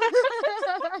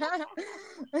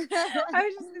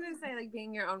just gonna say, like,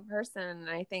 being your own person. And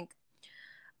I think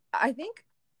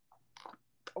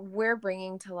we're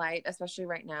bringing to light, especially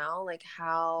right now, like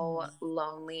how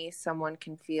lonely someone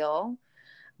can feel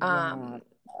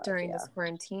during this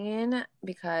quarantine,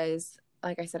 because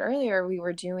like I said earlier, we've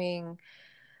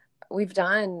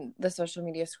done the social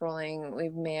media scrolling. We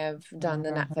may have done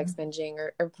the Netflix binging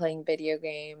or playing video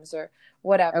games or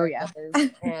whatever it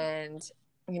is. And,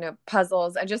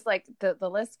 puzzles, and just like the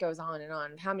list goes on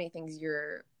of how many things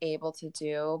you're able to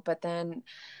do. But then,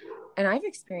 and I've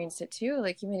experienced it too,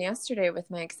 like even yesterday with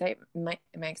my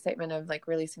excitement of like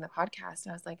releasing the podcast,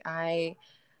 I was like, I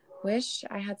wish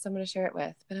I had someone to share it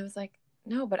with, but I was like,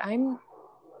 no, but I'm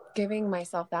giving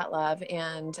myself that love,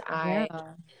 and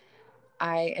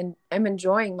I'm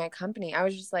enjoying my company. I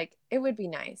was just like, it would be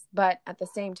nice, but at the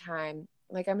same time,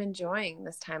 like, I'm enjoying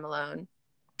this time alone.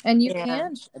 And you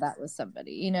can share that with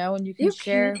somebody, and you can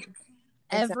share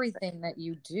everything that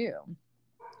you do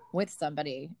with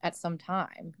somebody at some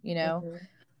time, and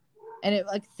it,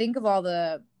 like, think of all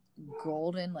the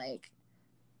golden, like,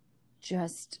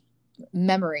 just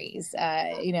memories,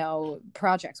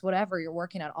 projects, whatever you're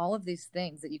working on, all of these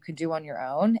things that you could do on your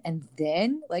own, and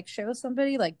then like show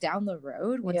somebody like down the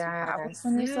road once you have it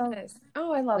on yourself.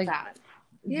 Oh, I love like, that.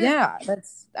 Yeah,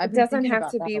 it doesn't have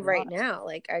to be right now.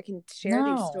 Like, I can share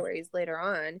these stories later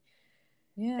on.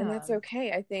 Yeah, and that's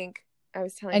okay. I think I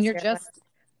was telling and you're just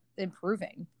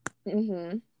improving.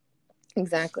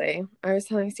 Exactly. I was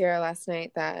telling Sierra last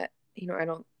night that, I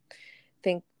don't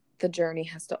think the journey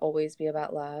has to always be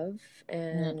about love,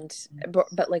 and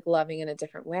but like loving in a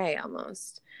different way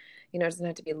almost. It doesn't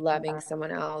have to be loving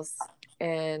someone else.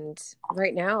 And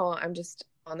right now I'm just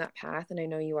on that path, and I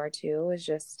know you are too, is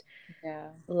just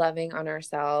loving on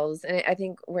ourselves. And I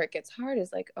think where it gets hard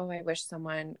is like, oh, I wish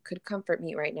someone could comfort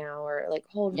me right now, or like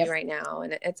hold me right now.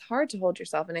 And it's hard to hold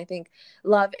yourself. And I think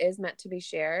love is meant to be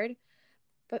shared,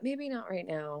 but maybe not right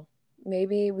now.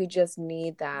 Maybe we just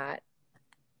need that,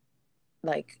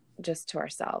 like, just to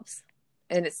ourselves.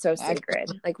 And it's so sacred.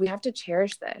 Like, we have to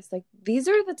cherish this. Like, these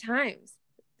are the times.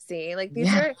 See, like,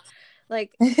 these are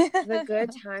like the good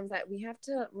times that we have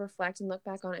to reflect and look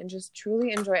back on and just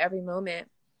truly enjoy every moment,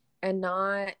 and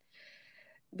not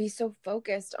be so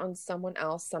focused on someone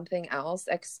else, something else,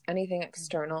 anything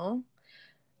external,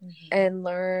 and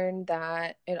learn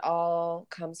that it all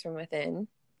comes from within.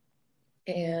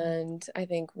 And I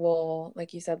think we'll,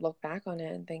 like you said, look back on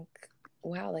it and think,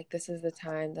 wow, like, this is the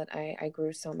time that I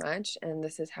grew so much, and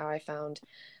this is how I found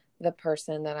the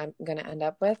person that I'm going to end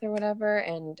up with, or whatever.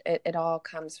 And it all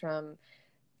comes from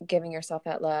giving yourself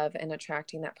that love and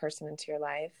attracting that person into your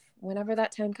life whenever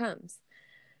that time comes.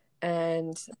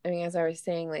 And I mean, as I was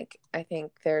saying, like, I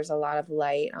think there's a lot of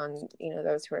light on,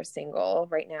 those who are single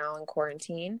right now in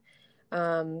quarantine.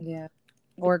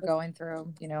 Or going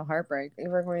through, heartbreak.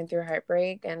 We're going through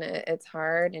heartbreak, and it's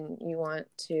hard, and you want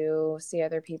to see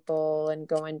other people and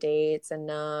go on dates and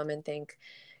numb and think,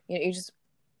 you just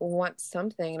want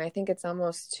something. And I think it's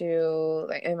almost to,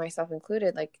 like, and myself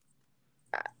included, like,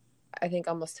 I think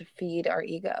almost to feed our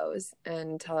egos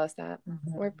and tell us that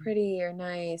we're pretty or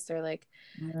nice, or like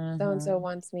so-and-so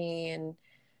wants me.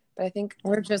 But I think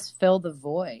we're just fill the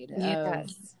void.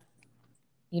 Yes.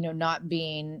 Not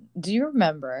being. Do you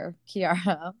remember,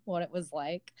 Kiara, what it was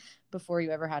like before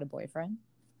you ever had a boyfriend?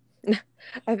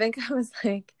 I think I was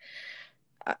like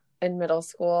in middle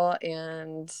school,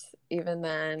 and even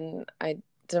then I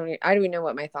don't even know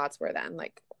what my thoughts were then,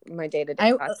 like my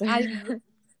day-to-day thoughts.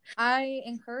 I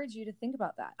encourage you to think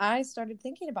about that. I started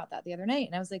thinking about that the other night,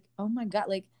 and I was like, oh my God,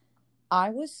 like, I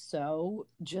was so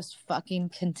just fucking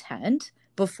content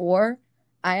before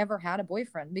I ever had a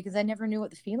boyfriend because I never knew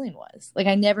what the feeling was. Like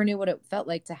I never knew what it felt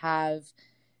like to have,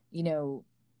 you know,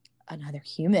 another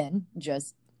human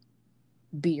just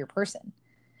be your person.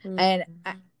 Mm-hmm.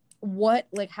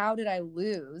 And how did I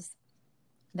lose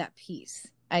that peace?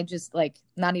 I just like,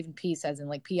 not even peace as in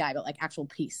like PI, but like actual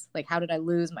peace. Like how did I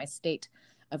lose my state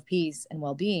of peace and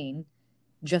well-being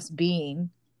just being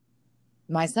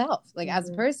myself, like as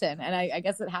a person? And I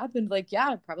guess it happened like,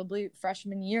 probably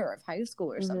freshman year of high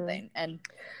school or something. And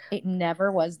it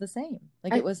never was the same.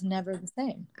 Like it was never the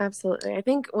same. Absolutely. I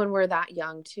think when we're that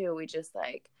young too, we just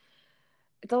like,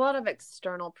 it's a lot of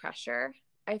external pressure.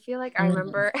 I feel like I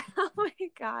remember, oh my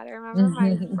God, I remember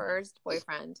my first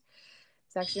boyfriend.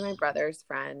 It's actually my brother's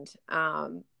friend. I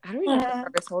don't even know if I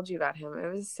ever told you about him.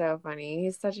 It was so funny.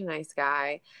 He's such a nice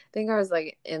guy. I think I was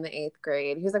like in the 8th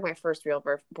grade. He was like my first real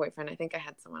boyfriend. I think I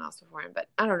had someone else before him, but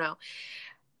I don't know.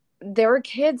 There were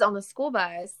kids on the school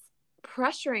bus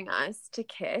pressuring us to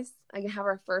kiss, like have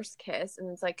our first kiss. And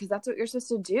it's like, because that's what you're supposed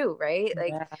to do, right?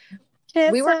 Like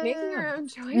we weren't making our own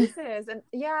choices. And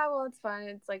well, it's fun.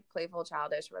 It's like playful,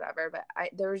 childish, whatever. But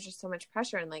there was just so much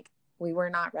pressure, and like we were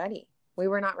not ready. We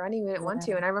were not ready. We didn't want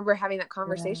to. And I remember having that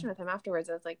conversation with him afterwards.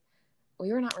 I was like,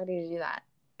 we were not ready to do that.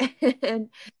 And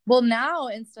well, now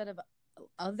instead of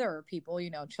other people,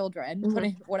 children,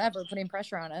 putting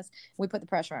pressure on us, we put the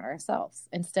pressure on ourselves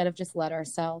instead of just let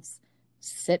ourselves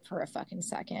sit for a fucking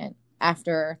second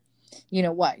after,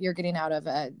 you're getting out of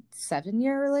a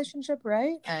 7-year relationship,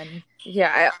 right? And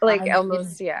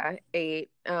almost 8 in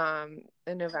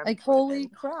November. Like holy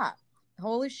crap.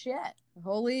 Holy shit.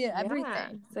 Holy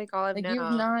everything. It's like all I've known.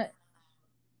 You've not.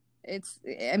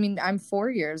 I'm 4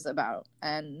 years about,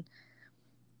 and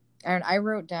I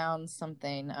wrote down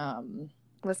something.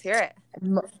 Let's hear it.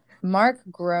 Mark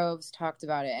Groves talked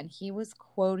about it, and he was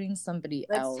quoting somebody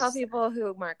else. Let's tell people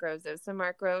who Mark Groves is. So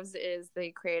Mark Groves is the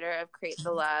creator of Create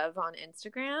the Love on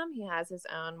Instagram. He has his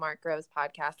own Mark Groves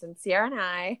podcast, and Sierra and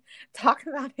I talk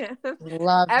about him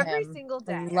every single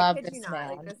day. Love this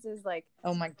man. Like this is like,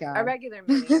 oh my God, a regular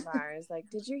meeting of ours. Like,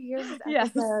 did you hear this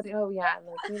episode? Yes. Oh yeah,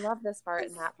 like we love this part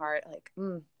and that part. Like,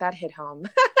 that hit home.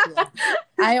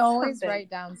 I always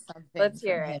write down something. Let's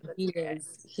hear it.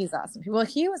 He's awesome. Well,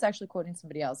 he was actually quoting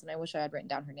somebody else, and I wish I had written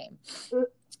down her name.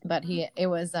 But it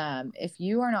was, if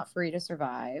you are not free to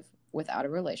survive without a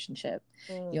relationship,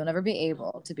 you'll never be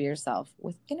able to be yourself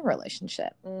within a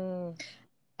relationship.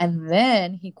 And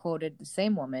then he quoted the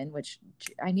same woman, which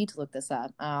I need to look this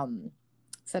up,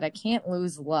 said, I can't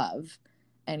lose love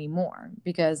anymore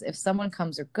because if someone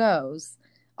comes or goes,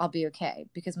 I'll be okay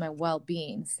because my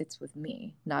well-being sits with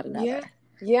me, not another.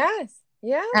 Yes.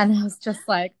 Yeah. And I was just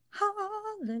like,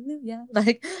 hallelujah.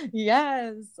 Like,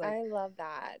 yes. Like, I love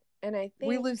that. And I think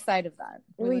we lose sight of that.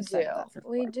 We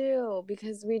do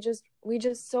because we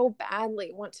just so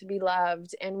badly want to be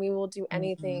loved, and we will do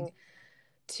anything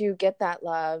to get that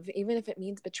love, even if it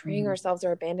means betraying ourselves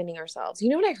or abandoning ourselves. You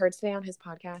know what I heard today on his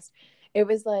podcast? It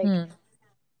was like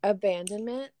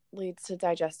abandonment leads to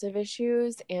digestive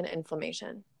issues and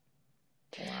inflammation.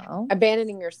 Wow.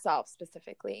 Abandoning yourself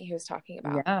specifically, he was talking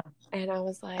about. Yeah. And I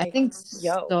was like, I think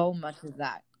so much of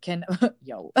that can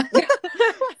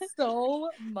so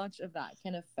much of that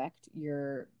can affect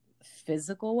your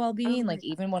physical well-being. Like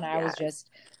even when I was just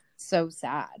so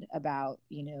sad about,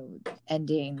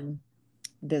 ending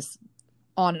this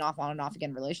on and off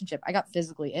again relationship, I got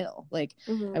physically ill. Like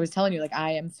I was telling you, like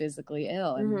I am physically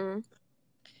ill, and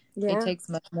it takes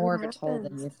much more of a toll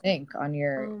than you think on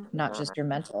your not just your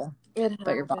mental,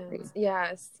 but your body.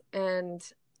 Yes, and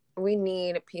we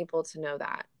need people to know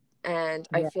that. And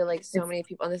I feel like so many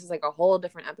people, and this is like a whole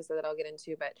different episode that I'll get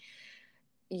into, but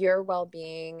your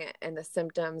well-being and the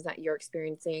symptoms that you're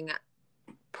experiencing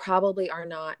probably are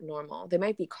not normal. They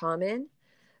might be common,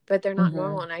 but they're not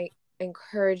normal. And I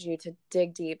encourage you to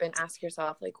dig deep and ask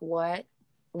yourself, like, where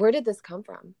did this come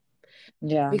from?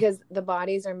 Yeah. Because the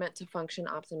bodies are meant to function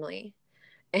optimally.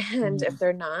 And if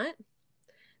they're not,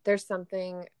 there's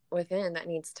something within that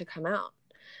needs to come out.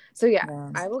 So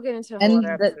I will get into a whole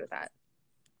other episode of that.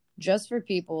 Just for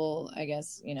people, I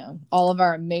guess, all of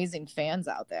our amazing fans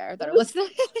out there that are listening,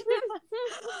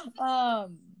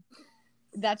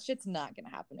 that shit's not going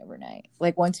to happen overnight.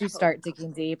 Like once you start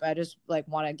digging deep, I just like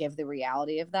want to give the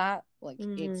reality of that. Like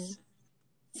it's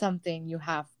something you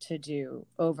have to do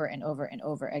over and over and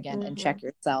over again and check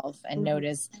yourself and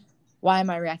notice, why am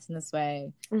I reacting this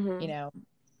way?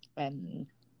 And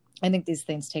I think these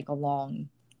things take a long,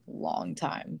 long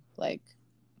time. Like,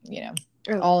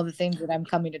 all of the things that I'm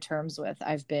coming to terms with,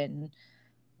 I've been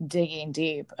digging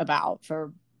deep about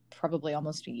for probably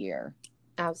almost a year.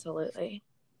 Absolutely.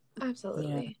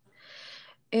 Absolutely.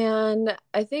 And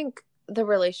I think the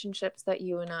relationships that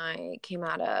you and I came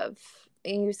out of,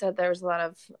 and you said there was a lot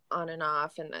of on and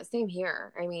off, and the same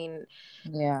here. I mean,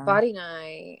 Yeah. Fadi and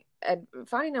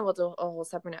I will do a whole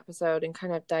separate episode and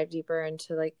kind of dive deeper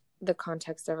into like the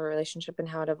context of a relationship and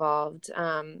how it evolved.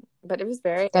 But it was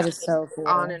very That is so cool.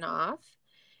 on and off.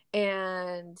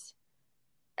 And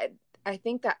I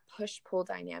think that push-pull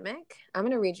dynamic, I'm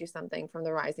going to read you something from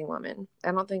The Rising Woman.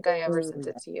 I don't think I ever sent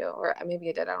it to you, or maybe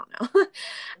I did. I don't know.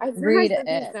 I sent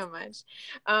you so much.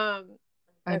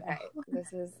 Okay,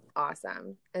 this is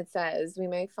awesome. It says, we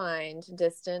may find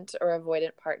distant or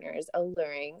avoidant partners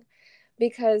alluring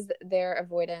because their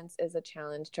avoidance is a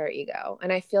challenge to our ego.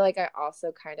 And I feel like I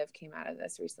also kind of came out of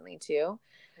this recently too.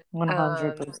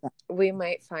 100%. We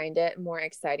might find it more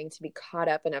exciting to be caught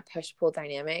up in a push-pull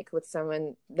dynamic with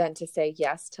someone than to say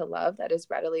yes to love that is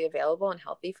readily available and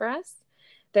healthy for us.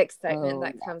 The excitement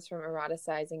that comes from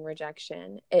eroticizing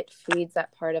rejection, it feeds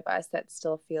that part of us that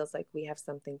still feels like we have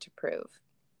something to prove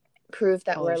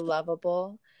that we're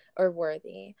lovable or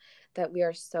worthy, that we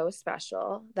are so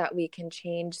special that we can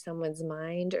change someone's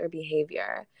mind or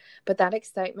behavior. But that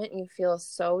excitement you feel is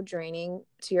so draining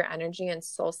to your energy and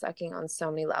soul sucking on so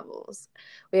many levels.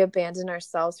 We abandon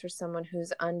ourselves for someone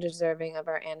who's undeserving of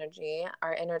our energy.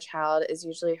 Our inner child is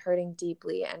usually hurting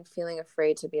deeply and feeling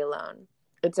afraid to be alone.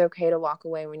 It's okay to walk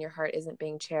away when your heart isn't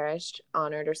being cherished,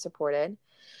 honored, or supported.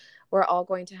 We're all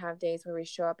going to have days where we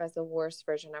show up as the worst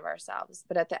version of ourselves.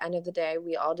 But at the end of the day,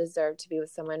 we all deserve to be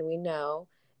with someone we know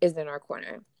is in our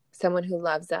corner. Someone who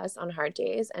loves us on hard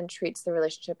days and treats the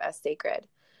relationship as sacred.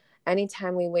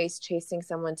 Anytime we waste chasing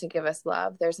someone to give us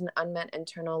love, there's an unmet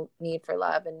internal need for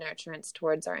love and nurturance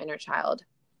towards our inner child.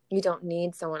 You don't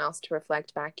need someone else to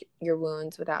reflect back your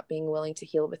wounds without being willing to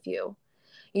heal with you.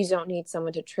 You don't need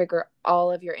someone to trigger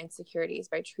all of your insecurities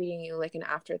by treating you like an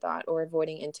afterthought or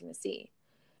avoiding intimacy.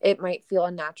 It might feel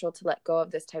unnatural to let go of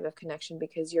this type of connection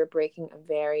because you're breaking a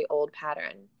very old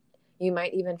pattern. You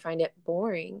might even find it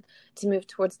boring to move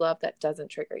towards love that doesn't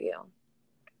trigger you.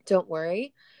 Don't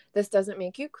worry. This doesn't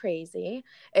make you crazy.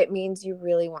 It means you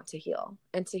really want to heal.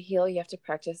 And to heal, you have to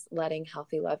practice letting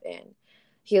healthy love in.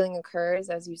 Healing occurs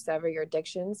as you sever your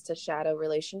addictions to shadow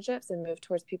relationships and move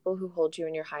towards people who hold you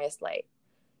in your highest light.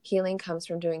 Healing comes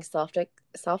from doing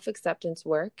self-acceptance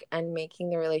work and making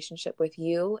the relationship with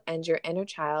you and your inner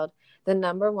child the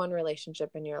number one relationship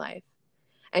in your life.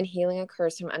 And healing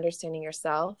occurs from understanding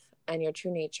yourself and your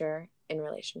true nature in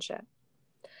relationship.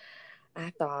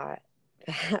 I thought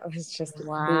that was just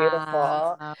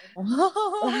beautiful.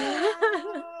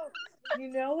 You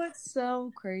know what's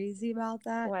so crazy about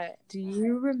that? What? Do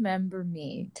you remember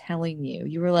me telling you?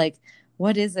 You were like,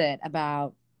 what is it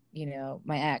about,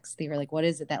 my ex? They were like, what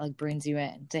is it that like brings you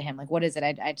in to him? Like, what is it?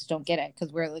 I just don't get it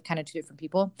because we're like kind of two different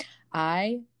people.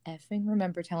 I effing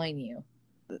remember telling you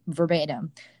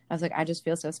verbatim. I was like, I just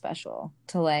feel so special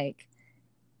to like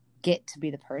get to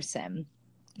be the person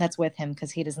that's with him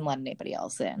because he doesn't let anybody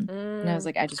else in. And I was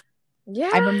like, I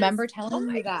remember telling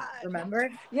you that. God. Remember?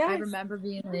 Yeah. I remember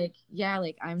being like, yeah,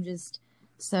 like I'm just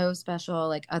so special.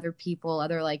 Like other people,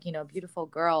 other like, beautiful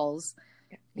girls,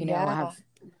 have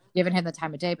given him the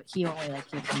time of day, but he only like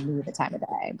gives me the time of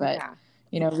day. But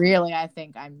really, I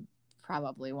think I'm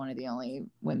probably one of the only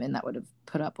women that would have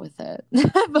put up with it.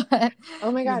 But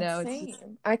oh my God,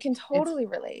 same. I can totally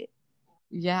relate.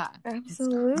 Yeah,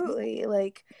 absolutely.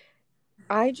 Like,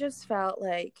 I just felt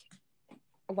like,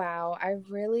 wow, I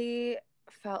really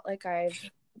felt like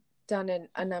I've done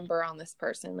a number on this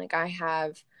person. Like, I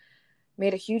have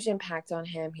made a huge impact on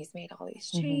him. He's made all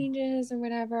these changes and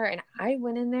whatever. And I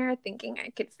went in there thinking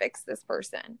I could fix this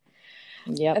person.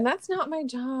 Yeah. And that's not my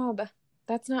job.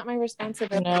 That's not my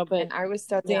responsibility. No, but and I was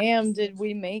so damn, did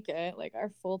we make it? Like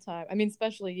our full-time, I mean,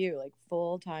 especially you, like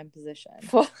full-time position.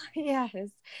 Yes.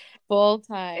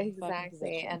 Full-time.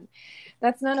 Exactly. And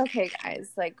that's not okay,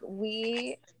 guys. Like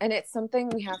and it's something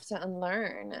we have to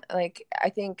unlearn. Like, I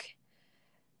think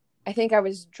I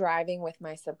was driving with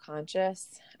my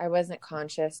subconscious. I wasn't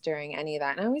conscious during any of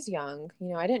that. And I was young.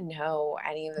 I didn't know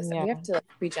any of this. Yeah. We have to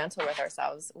be gentle with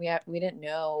ourselves. We didn't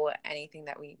know anything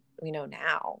that we know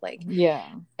now. Like, yeah.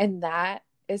 And that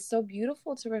is so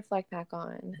beautiful to reflect back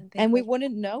on. And we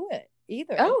wouldn't know it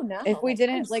either. Oh, no. If we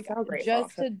didn't, like, so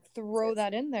just to throw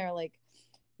that in there, like,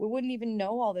 we wouldn't even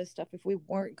know all this stuff if we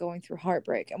weren't going through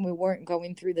heartbreak and we weren't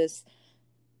going through these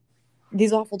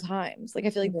awful times. Like,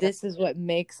 I feel like this is what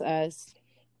makes us,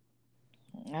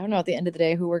 I don't know, at the end of the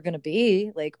day, who we're going to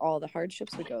be, like all the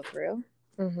hardships we go through,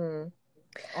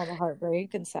 all the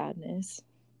heartbreak and sadness.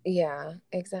 Yeah,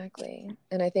 exactly.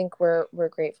 And I think we're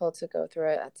grateful to go through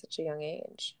it at such a young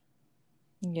age.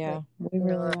 Yeah, like, we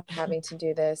really not are. having to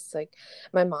do this. Like,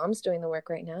 my mom's doing the work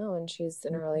right now, and she's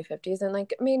in her early 50s, and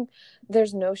like, I mean,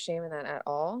 there's no shame in that at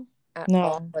all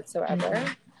No. whatsoever.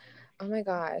 Oh my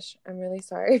gosh, I'm really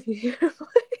sorry if you hear.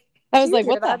 I Do was you like,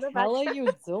 hear what the that in the hell are background?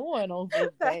 you doing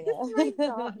over That there? is my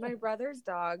dog, my brother's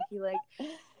dog. He like,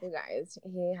 you guys,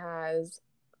 he has,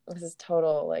 this is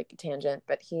total like tangent,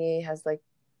 but he has like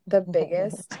the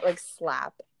biggest like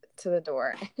slap to the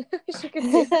door. As you can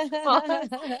see his paws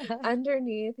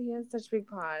underneath. He has such big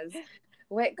paws.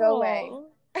 Wait, go away.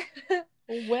 Oh,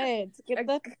 wait, get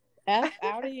the F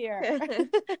out of here.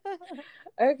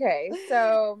 Okay,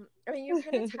 so I mean, you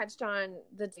kind of touched on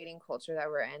the dating culture that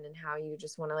we're in and how you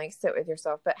just want to like sit with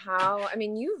yourself. But how? I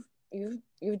mean,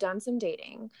 you've done some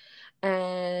dating,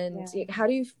 and how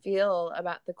do you feel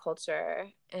about the culture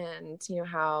and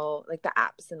how like the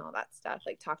apps and all that stuff?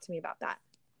 Like, talk to me about that.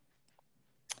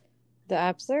 The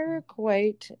apps are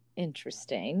quite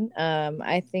interesting.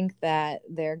 I think that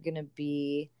they're gonna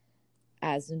be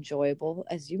as enjoyable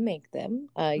as you make them.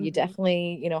 You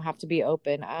definitely, have to be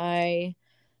open. I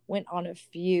went on a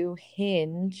few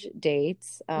Hinge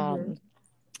dates.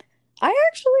 I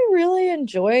actually really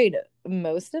enjoyed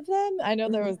most of them. I know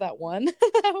there was that one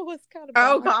that was kind of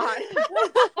oh god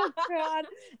oh god,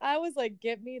 I was like,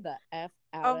 get me the F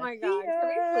out. Oh my god, here.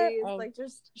 can we please like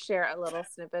just share a little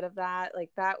snippet of that? Like,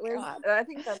 that was I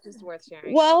think that's just worth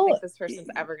sharing. Well, I don't think this person's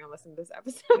ever gonna listen to this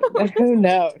episode.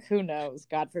 who knows,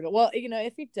 God forbid. Well,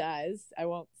 if he does, I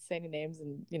won't say any names,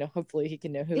 and hopefully he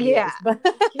can know who he is, but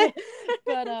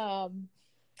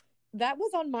that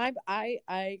was on my,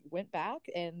 I went back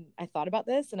and I thought about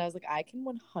this and I was like, I can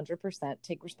 100%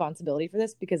 take responsibility for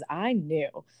this, because I knew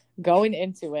going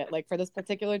into it, like for this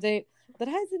particular date, that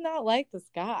I did not like this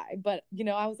guy. But,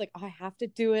 I was like, oh, I have to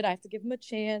do it. I have to give him a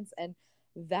chance. And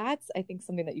that's, I think,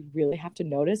 something that you really have to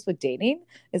notice with dating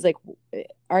is like,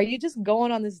 are you just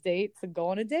going on this date to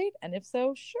go on a date? And if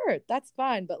so, sure, that's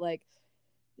fine. But like,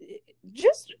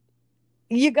 just,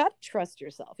 you got to trust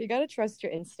yourself. You got to trust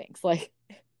your instincts. Like,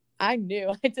 I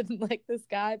knew I didn't like this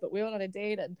guy, but we went on a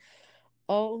date and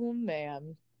oh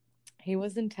man, he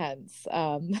was intense.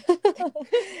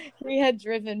 He had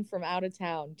driven from out of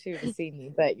town too to see me.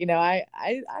 But I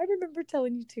remember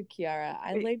telling you too, Kiara,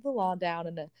 I laid the law down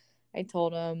and I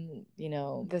told him,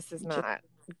 this is not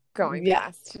going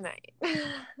past tonight.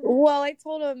 Well, I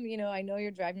told him, I know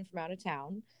you're driving from out of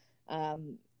town.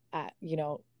 I'm not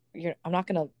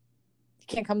gonna, you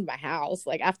can't come to my house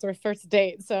like after a first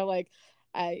date. So like,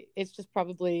 it's just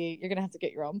probably, you're gonna have to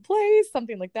get your own place,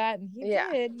 something like that. And he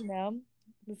did,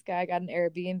 this guy got an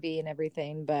Airbnb and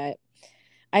everything. But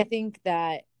I think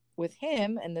that with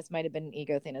him, and this might have been an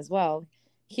ego thing as well,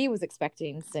 he was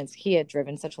expecting, since he had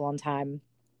driven such a long time,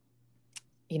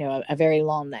 a very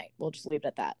long night. We'll just leave it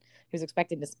at that. He was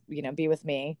expecting to, be with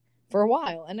me for a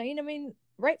while. And I mean,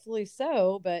 rightfully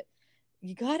so, but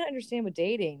you got to understand with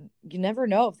dating, you never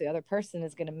know if the other person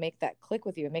is going to make that click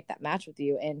with you and make that match with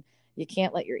you. And you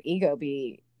can't let your ego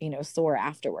be, sore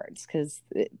afterwards, because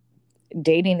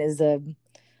dating is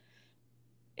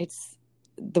it's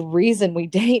the reason we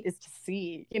date is to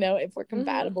see, if we're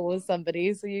compatible with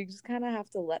somebody. So you just kind of have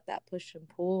to let that push and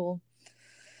pull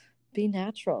be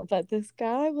natural. But this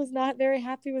guy was not very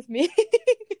happy with me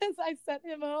because I sent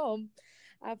him home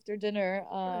after dinner.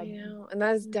 I know. And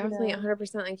that is definitely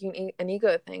 100% like an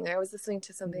ego thing. I was listening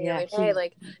to something the other day,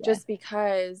 like just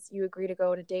because you agree to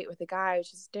go on a date with a guy,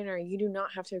 which is dinner, you do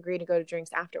not have to agree to go to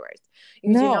drinks afterwards.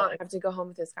 You do not have to go home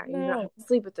with this guy. You do not have to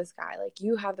sleep with this guy. Like,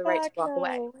 you have the right to walk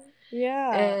away.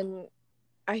 Yeah. And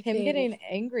I think getting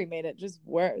angry made it just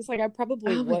worse. Like, I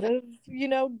probably would have,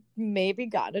 maybe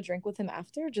gotten a drink with him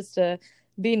after just to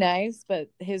be nice, but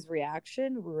his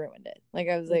reaction ruined it. Like,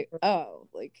 I was like, oh,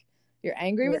 like, you're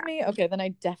angry with me? Okay, then I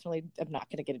definitely am not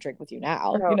going to get a drink with you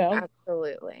now,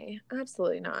 Absolutely.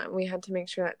 Absolutely not. We had to make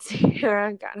sure that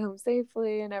Sierra got home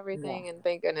safely and everything, and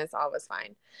thank goodness all was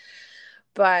fine.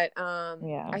 But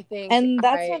I think, and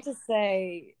that's not to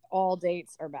say all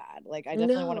dates are bad. Like, I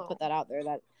definitely want to put that out there,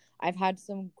 that I've had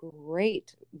some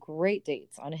great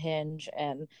dates on Hinge,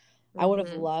 and I would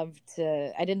have loved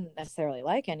to, I didn't necessarily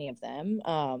like any of them,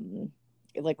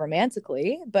 like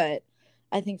romantically, but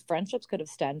I think friendships could have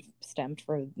stemmed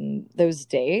from those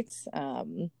dates.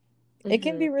 It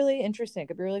can be really interesting. It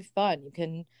could be really fun. You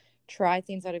can try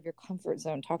things out of your comfort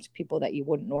zone, talk to people that you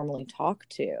wouldn't normally talk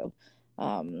to,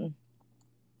 and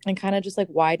kind of just like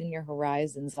widen your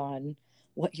horizons on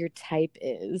what your type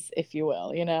is, if you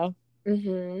will,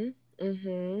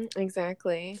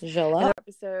 Exactly. An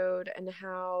episode, and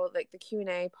how like the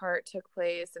Q&A part took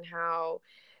place, and how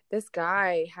this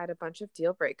guy had a bunch of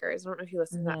deal breakers. I don't know if you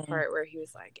listened to that part where he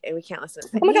was like, hey, we can't listen to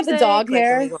oh my god, the dog like,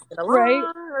 hair, when we won't get along, right?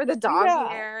 or the dog Yeah.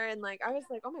 hair. And like, I was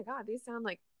like, oh my god, these sound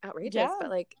like outrageous. Yeah. But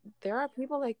like, there are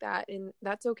people like that, and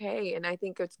that's okay. And I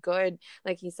think it's good,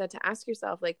 like he said, to ask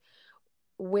yourself, like,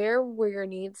 where were your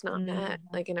needs not met?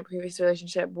 Like in a previous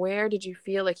relationship, where did you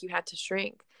feel like you had to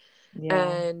shrink?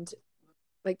 And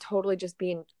like totally just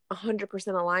being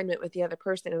 100% alignment with the other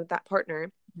person and with that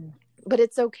partner. But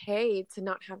it's okay to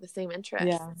not have the same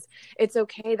interests. It's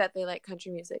okay that they like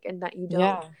country music and that you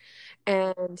don't.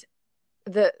 And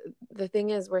the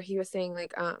thing is, where he was saying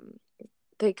like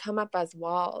they come up as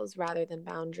walls rather than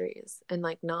boundaries, and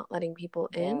like not letting people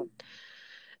in.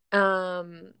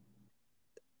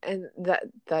 And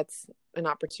that's an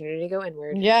opportunity to go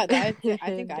inward. Yeah, I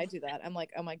think I do that. I'm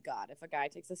like, oh my god, if a guy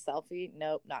takes a selfie,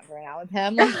 nope, not going out with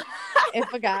him. Like,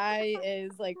 if a guy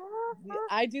is like,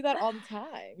 I do that all the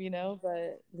time, you know.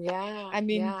 But yeah, I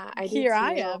mean, I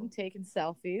am taking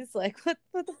selfies. Like, what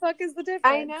the fuck is the difference?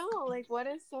 I know, like, what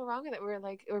is so wrong with it?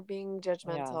 We're being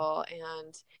judgmental,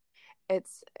 and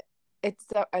it's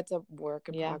a work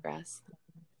in progress,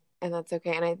 and that's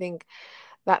okay. And I think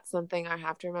that's something I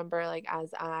have to remember, like,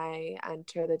 as I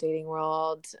enter the dating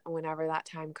world, whenever that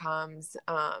time comes.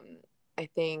 I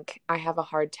think I have a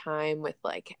hard time with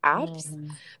like apps,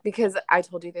 because I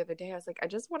told you the other day, I was like, I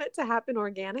just want it to happen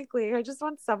organically. I just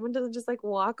want someone to just like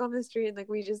walk on the street and like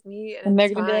we just meet, and they're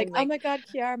gonna be like, oh my god,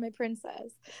 Kiara, my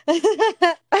princess.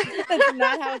 That's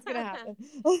not how it's gonna happen.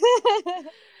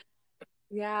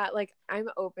 Yeah, like I'm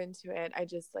open to it. I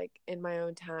just like in my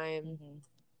own time.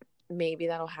 Maybe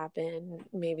that'll happen,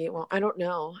 maybe it won't. I don't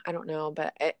know,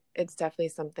 but it's definitely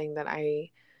something that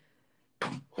I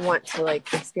want to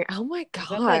like experience. Oh my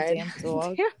god, that damn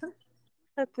dog.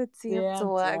 That's the damn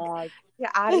dog.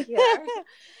 Get out of here.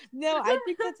 No, I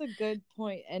think that's a good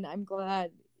point, and I'm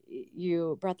glad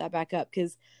you brought that back up,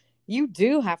 because you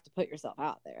do have to put yourself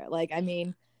out there. Like, I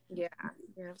mean,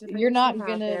 you're not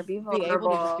gonna be able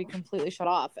to just be completely shut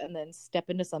off and then step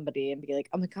into somebody and be like,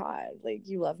 oh my god, like,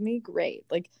 you love me, great.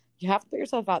 Like, you have to put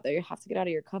yourself out there. You have to get out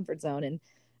of your comfort zone. And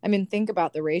I mean, think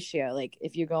about the ratio. Like,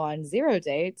 if you go on 0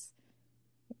 dates,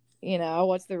 you know,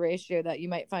 what's the ratio that you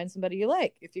might find somebody you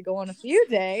like? If you go on a few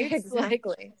dates,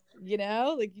 exactly. Like, you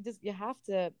know, like, you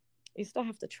still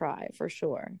have to try, for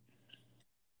sure.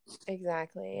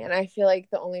 Exactly. And I feel like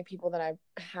the only people that I've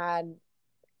had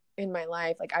in my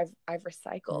life, like I've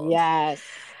recycled. Yes.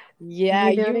 Yeah,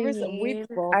 you know what I mean? We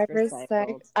both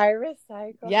recycled. I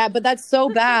recycle. Yeah, but that's so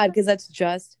bad, because that's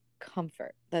just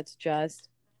comfort. That's just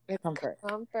comfort.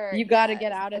 You got to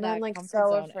get out of that. I'm like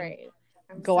so afraid.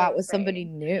 Go out with somebody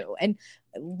new. And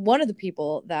one of the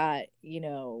people that, you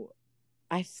know,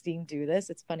 I've seen do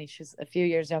this, it's funny, she's a few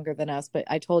years younger than us, but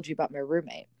I told you about my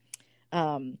roommate.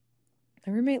 My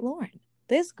roommate Lauren.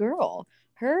 This girl,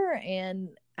 her and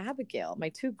Abigail, my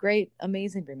two great,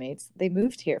 amazing roommates, they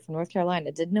moved here from North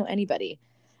Carolina, didn't know anybody.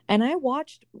 And I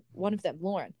watched one of them,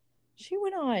 Lauren. She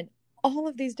went on all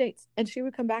of these dates, and she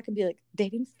would come back and be like,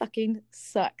 dating fucking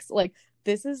sucks. Like,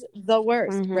 this is the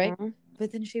worst, right?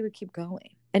 But then she would keep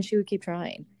going, and she would keep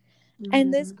trying.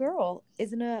 And this girl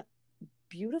is in a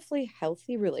beautifully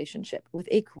healthy relationship with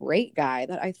a great guy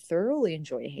that I thoroughly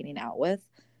enjoy hanging out with,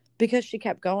 because she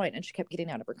kept going and she kept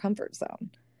getting out of her comfort zone.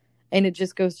 And it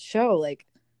just goes to show, like,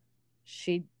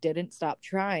 she didn't stop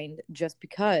trying just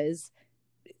because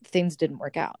things didn't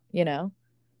work out, you know?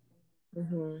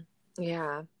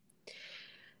 Yeah.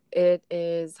 It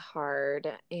is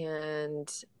hard. And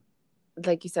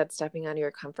like you said, stepping out of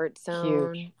your comfort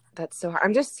zone, huge. That's so hard.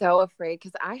 I'm just so afraid,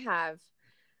 because I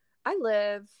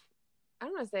live, I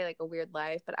don't want to say like a weird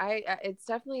life, but it's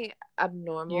definitely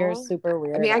abnormal. You're super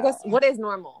weird. I mean, I guess, what is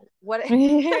normal?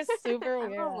 You're super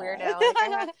weird. I'm a weirdo.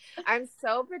 Like, I'm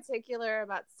so particular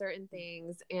about certain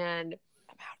things, and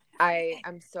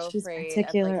I'm so She's afraid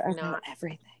particular of like about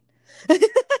everything.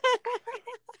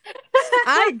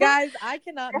 I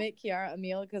cannot make Kiara a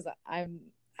meal, because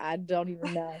I don't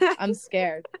even know. I'm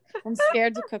scared. I'm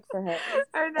scared to cook for her.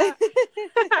 I know.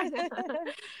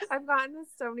 I've gotten this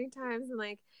so many times, and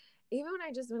like, even when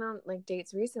I just went on like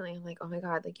dates recently, I'm like, oh my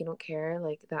god, like, you don't care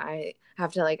like that I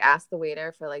have to like ask the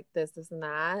waiter for like this and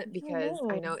that, because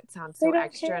I know it sounds so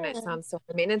extra and it sounds so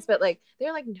high maintenance, but like,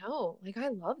 they're like, no, like, I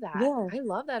love that. I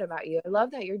love that about you. I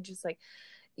love that you're just like,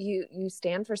 you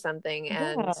stand for something,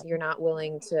 and you're not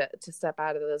willing to step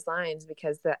out of those lines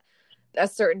because that a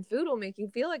certain food will make you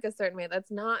feel like a certain way.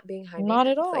 That's not being high maintenance. Not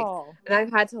at all. Like, and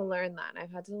I've had to learn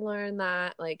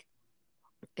that. Like,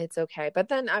 it's okay. But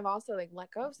then I've also like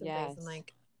let go of some things, and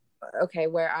like, okay,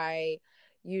 where I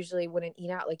usually wouldn't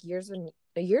eat out. Like years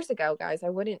ago, guys, I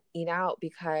wouldn't eat out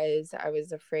because I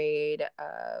was afraid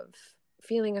of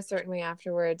feeling a certain way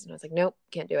afterwards. And I was like, nope,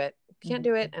 can't do it. Can't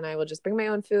do it. And I will just bring my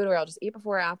own food, or I'll just eat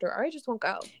before or after, or I just won't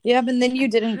go. Yeah, but then you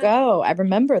didn't go. I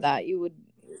remember that. You would,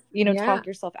 Yeah. talk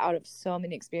yourself out of so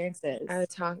many experiences. I would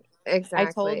talk. Exactly.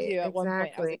 I told you at one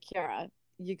point, I was like, Kiara,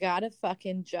 you gotta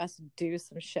fucking just do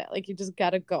some shit. Like, you just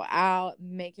gotta go out,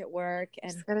 make it work.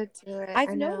 And just gotta do it.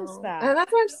 I've noticed that. And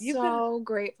that's why I'm so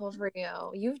grateful for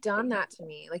you. You've done that to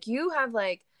me. Like, you have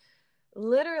like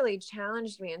literally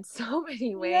challenged me in so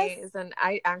many ways. Yes. And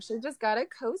I actually just got a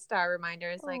co-star reminder.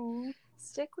 It's like,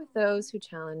 stick with those who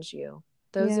challenge you.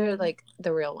 Those are like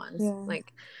the real ones. Yeah.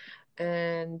 Like,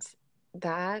 and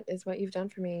that is what you've done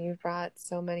for me. You've brought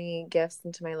so many gifts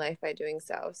into my life by doing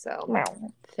so. So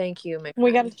thank you, my friend.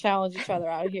 We got to challenge each other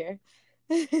out here.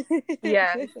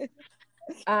 Yes.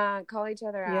 Call each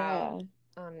other out.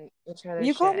 Each other's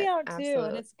you call me out Absolutely. too,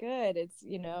 and it's good. It's,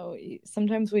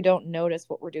 sometimes we don't notice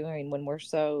what we're doing when we're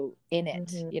so in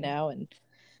it, and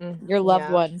your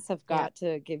loved ones have got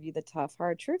to give you the tough,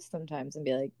 hard truth sometimes and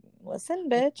be like, listen,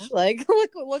 bitch, like,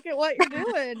 look at what you're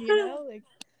doing, like,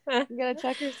 you gotta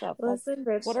check yourself. Listen,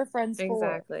 bitch. What are friends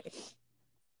for?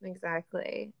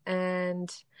 Exactly.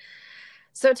 And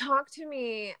so talk to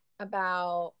me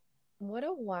about what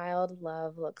a wild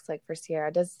love looks like for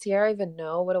Sierra. Does Sierra even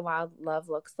know what a wild love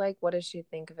looks like? What does she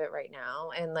think of it right now?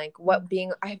 And like, when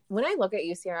I look at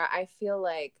you, Sierra, I feel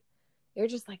like you're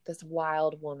just like this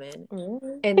wild woman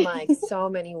in like so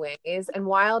many ways. And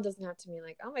wild doesn't have to mean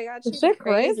like, oh my God, she's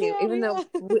crazy. Even though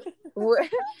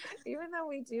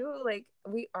we do, like,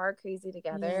 we are crazy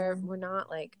together. We're not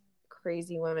like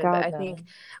crazy women. But I think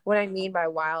what I mean by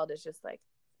wild is just like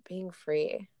being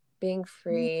free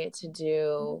to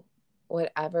do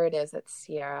whatever it is that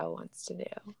Sierra wants to do.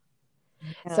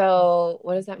 Yeah. So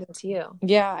what does that mean to you?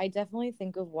 Yeah, I definitely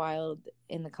think of wild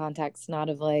in the context, not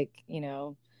of like,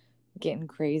 getting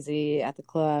crazy at the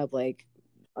club, like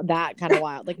that kind of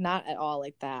wild, like not at all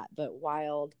like that, but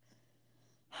wild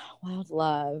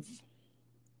love.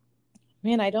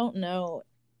 Man, I don't know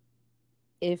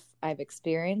if I've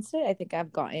experienced it. I think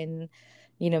I've gotten,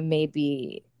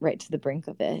 maybe right to the brink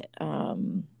of it.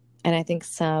 And I think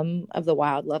some of the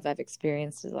wild love I've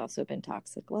experienced has also been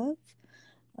toxic love.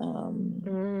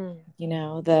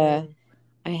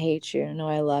 I hate you, no,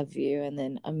 I love you, and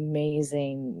then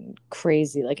amazing,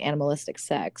 crazy, like animalistic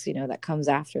sex, that comes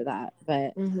after that.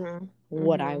 But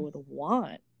what I would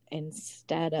want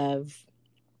instead of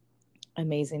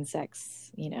amazing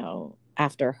sex,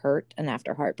 after hurt and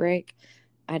after heartbreak,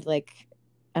 I'd like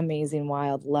amazing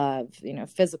wild love,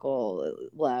 physical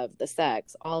love, the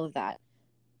sex, all of that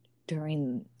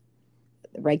during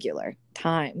regular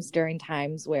times, during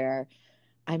times where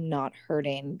I'm not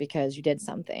hurting because you did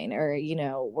something, or,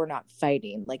 we're not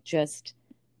fighting, like just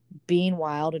being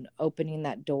wild and opening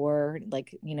that door,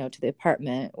 like, to the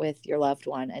apartment with your loved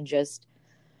one, and just,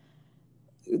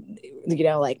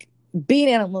 like being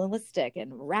animalistic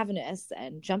and ravenous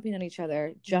and jumping on each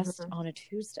other just on a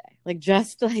Tuesday, like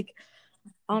just like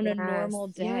on a normal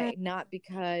day, not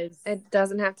because it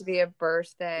doesn't have to be a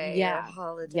birthday or a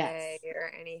holiday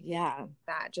or anything like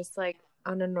that. Just like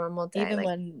on a normal day, even like,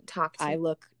 when I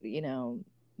look,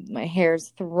 my hair's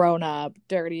thrown up,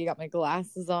 dirty, got my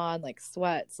glasses on, like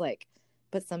sweats, like,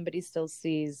 but somebody still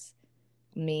sees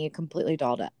me completely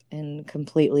dolled up and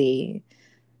completely,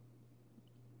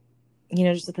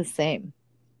 just the same.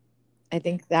 I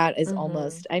think that is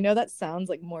almost, I know that sounds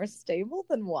like more stable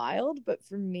than wild, but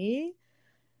for me,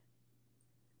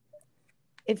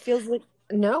 it feels like,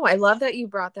 no, I love that you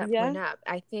brought that point up.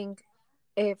 I think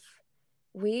if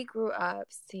we grew up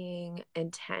seeing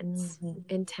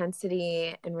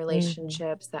intensity in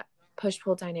relationships, that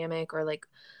push-pull dynamic, or like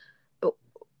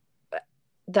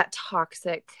that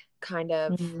toxic kind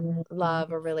of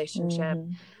love or relationship,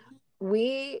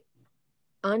 we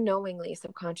unknowingly,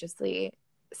 subconsciously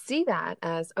see that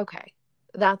as, okay,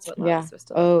 that's what love is supposed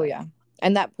to look like.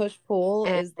 And that push-pull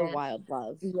is the wild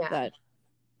love that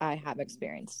I have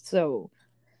experienced. So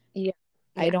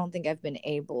I don't think I've been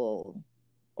able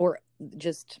or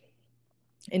just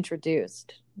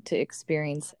introduced to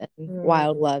experience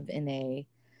wild love in a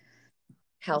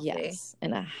healthy way.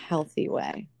 In a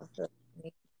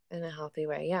healthy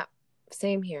way. Yeah.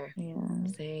 Same here.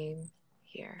 Same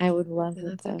here. I would love it.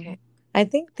 That's okay. I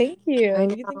think, thank you. You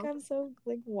think I'm so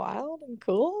like wild and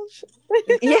cool?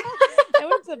 Yeah. I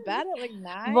went to bed at like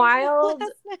 9.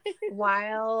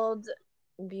 Wild,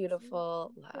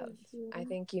 beautiful love. I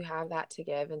think you have that to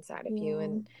give inside of you,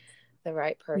 and the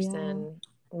right person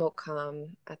will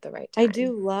come at the right time. I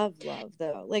do love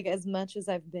though. Like, as much as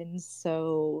I've been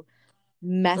so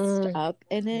messed up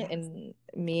in it. Yes. And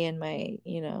me and my,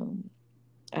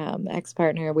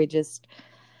 ex-partner,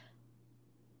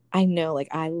 I know, like,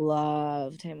 I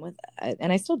loved him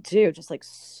and I still do, just like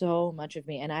so much of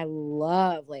me. And I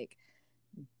love like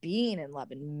being in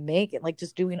love and making, like,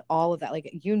 just doing all of that.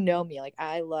 Like, me, like,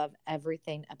 I love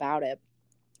everything about it,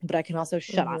 but I can also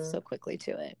shut off so quickly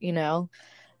to it,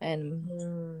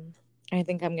 and I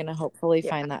think I'm going to hopefully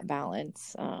find that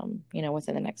balance,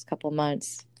 within the next couple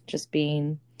months, just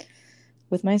being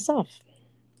with myself.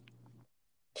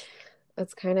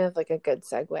 That's kind of like a good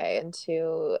segue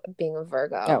into being a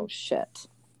Virgo. Oh, shit.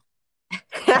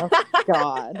 Oh,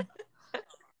 God.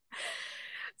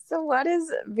 So what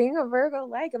is being a Virgo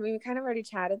like? I mean, we kind of already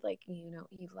chatted, like, you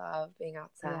love being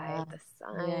outside, the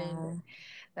sun,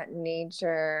 that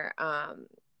nature.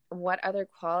 What other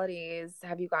qualities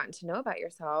have you gotten to know about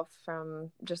yourself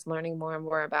from just learning more and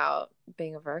more about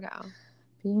being a Virgo?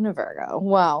 Being a Virgo.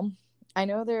 Well, I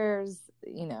know there's,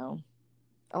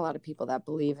 a lot of people that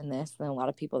believe in this, and a lot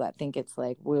of people that think it's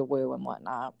like woo-woo and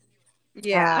whatnot.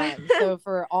 Yeah. So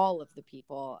for all of the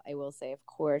people, I will say, of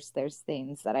course, there's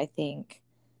things that I think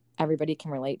everybody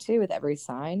can relate to with every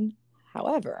sign.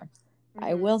 However,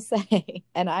 I will say,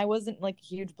 and I wasn't like a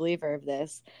huge believer of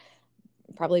this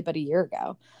probably about a year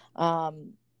ago.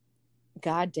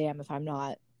 God damn if I'm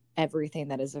not everything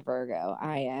that is a Virgo.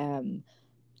 I am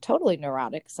totally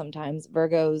neurotic sometimes.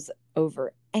 Virgos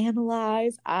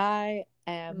overanalyze. I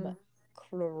am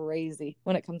crazy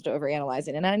when it comes to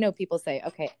overanalyzing. And I know people say,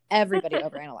 okay, everybody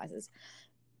overanalyzes.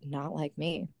 Not like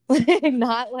me.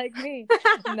 Not like me.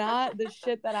 Not the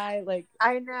shit that I like.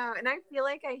 I know. And I feel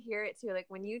like I hear it too. Like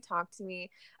when you talk to me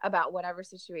about whatever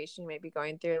situation you may be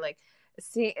going through, like,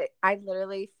 I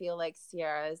literally feel like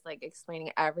Sierra is like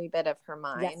explaining every bit of her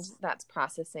mind that's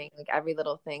processing like every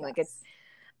little thing. Like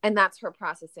and that's her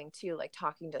processing too, like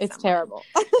talking to someone. It's terrible.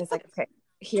 It's like, okay,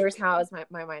 here's how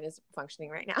my mind is functioning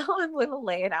right now. I'm going to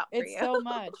lay it out for you. It's so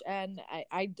much. And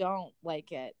I don't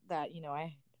like it that,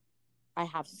 I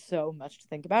have so much to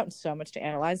think about and so much to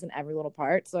analyze in every little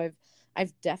part. So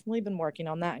I've definitely been working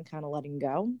on that and kind of letting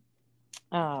go.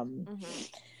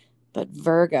 But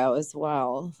Virgo as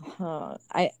well.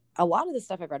 A lot of the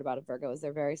stuff I've read about a Virgo is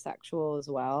they're very sexual as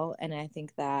well. And I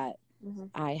think that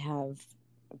I have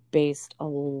based a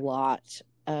lot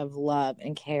of love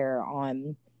and care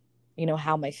on,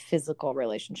 how my physical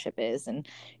relationship is, and,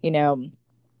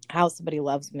 how somebody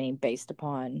loves me based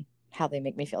upon how they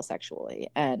make me feel sexually.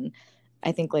 And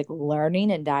I think like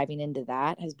learning and diving into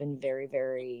that has been very,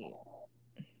 very,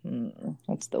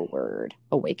 what's the word?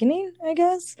 Awakening, I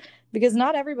guess, because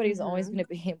not everybody's always going to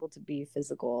be able to be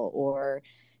physical or,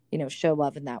 show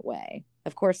love in that way.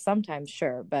 Of course, sometimes,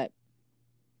 sure, but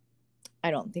I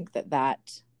don't think that,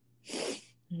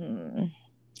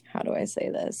 how do I say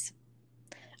this?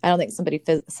 I don't think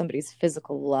somebody's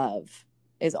physical love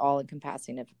is all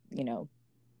encompassing of,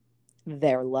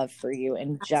 their love for you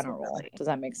in general. Absolutely. Does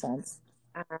that make sense?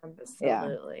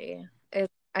 Absolutely. Yeah.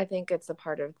 I think it's a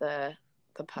part of the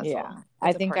puzzle. Yeah.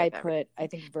 I think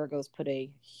Virgos put a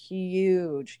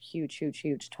huge, huge, huge,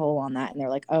 huge toll on that. And they're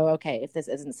like, oh, okay, if this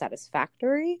isn't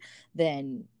satisfactory,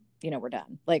 then, we're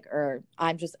done. Like, or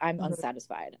I'm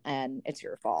unsatisfied and it's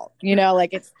your fault.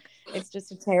 Like it's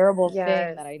just a terrible thing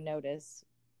that I notice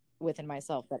within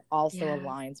myself that also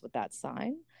aligns with that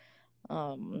sign.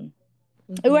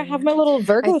 Oh, I have my little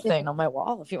Virgo thing on my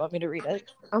wall if you want me to read it.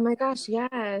 Oh my gosh,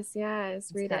 yes,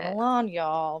 read it. It's long,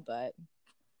 y'all, but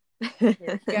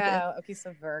here we go. Okay,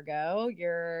 so Virgo,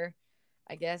 your,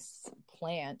 I guess,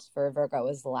 plant for Virgo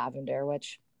is lavender,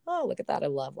 which, oh, look at that. I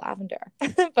love lavender.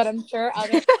 But I'm sure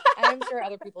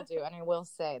other people do. And I will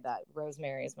say that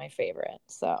rosemary is my favorite.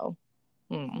 So,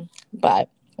 but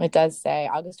it does say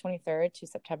August 23rd to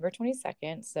September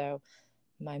 22nd. So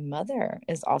my mother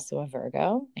is also a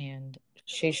Virgo, and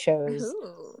she shows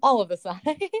all of the signs.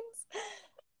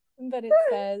 But it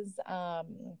says,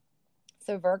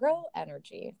 so Virgo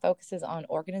energy focuses on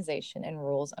organization and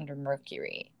rules under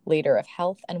Mercury, leader of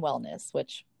health and wellness,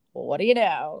 which, well, what do you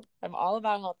know? I'm all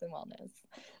about health and wellness.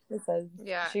 It says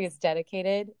she is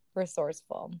dedicated,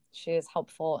 resourceful. She is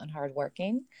helpful and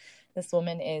hardworking. This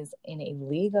woman is in a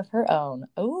league of her own.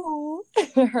 Oh,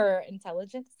 her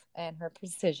intelligence and her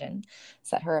precision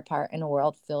set her apart in a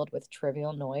world filled with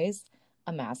trivial noise,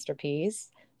 a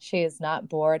masterpiece. She is not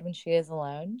bored when she is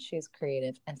alone. She is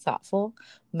creative and thoughtful,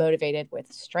 motivated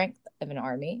with strength of an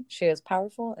army. She is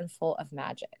powerful and full of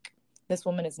magic. This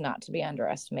woman is not to be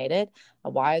underestimated. A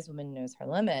wise woman knows her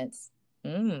limits.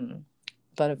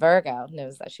 But a Virgo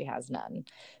knows that she has none.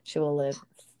 She will live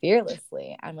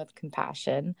fearlessly and with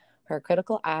compassion. Her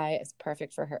critical eye is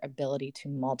perfect for her ability to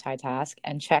multitask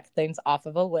and check things off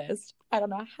of a list. I don't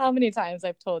know how many times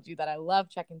I've told you that I love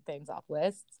checking things off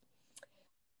lists.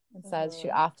 It says she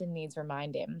often needs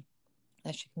reminding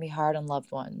that she can be hard on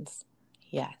loved ones.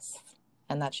 Yes.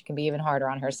 And that she can be even harder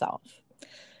on herself.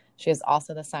 She is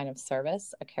also the sign of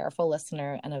service, a careful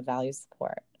listener, and a value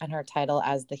support. And her title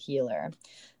as the healer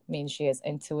means she is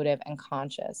intuitive and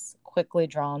conscious, quickly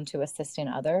drawn to assisting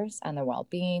others and their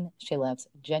well-being. She loves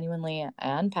genuinely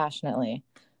and passionately.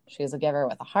 She is a giver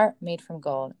with a heart made from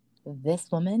gold. This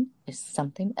woman is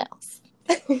something else.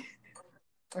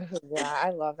 Yeah,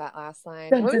 I love that last line.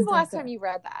 When was the last time you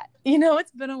read that? You know,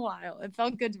 it's been a while. It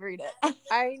felt good to read it.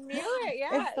 I knew it.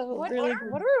 Yeah. What a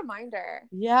reminder.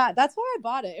 Yeah, that's why I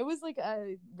bought it. It was like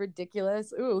a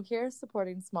ridiculous. Ooh, here's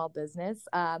supporting small business.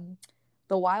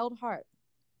 The Wild Heart,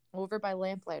 over by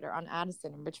Lamplighter on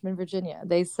Addison in Richmond, Virginia.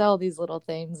 They sell these little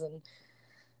things, and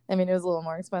I mean, it was a little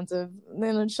more expensive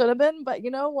than it should have been, but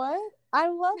you know what? I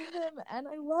loved them, and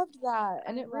I loved that,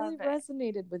 and it really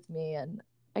resonated with me, and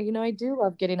you know, I do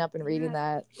love getting up and reading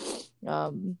that.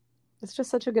 It's just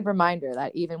such a good reminder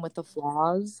that even with the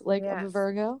flaws, like, of a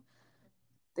Virgo,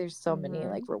 there's so many,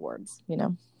 like, rewards, you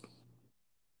know?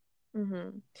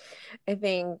 I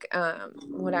think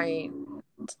what I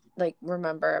like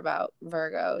remember about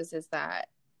Virgos is that,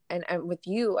 and with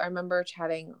you, I remember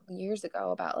chatting years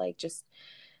ago about like just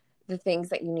the things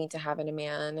that you need to have in a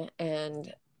man,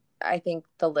 and I think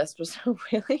the list was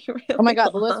really, really oh my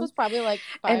god, long. the list was probably like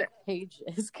 5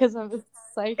 pages because I was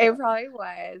psycho. It probably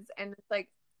was, and it's like,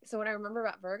 so what I remember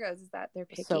about Virgos is that they're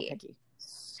picky, so picky,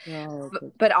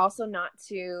 but also not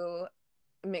to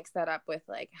mix that up with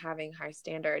like having high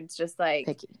standards, just like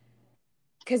picky,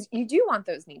 because you do want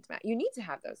those needs met. You need to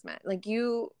have those met, like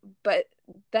you. But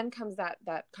then comes that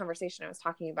conversation I was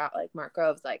talking about, like Mark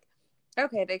Groves, like,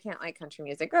 okay, they can't like country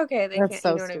music. Okay, they can't.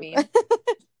 So you know stupid. what I mean?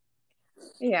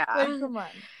 Yeah, like, come on,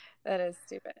 that is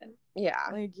stupid. Yeah,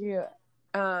 like you.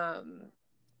 But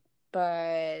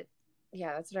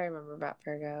yeah, that's what I remember about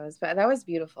Virgos. But that was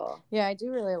beautiful. Yeah, I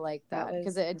do really like that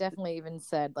because it definitely even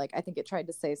said, like, I think it tried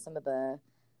to say some of the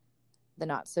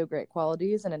not so great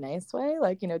qualities in a nice way,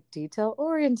 like, you know, detail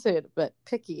oriented but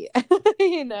picky,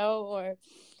 you know, or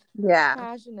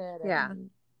passionate, and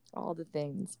all the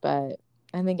things. But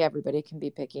I think everybody can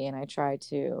be picky, and I try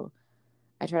to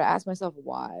ask myself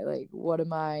why, like, what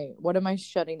am I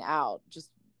shutting out,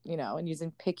 just, you know, and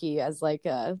using picky as like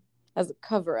a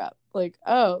cover up, like,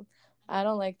 oh, I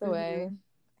don't like the way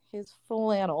his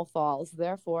flannel falls,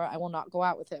 therefore I will not go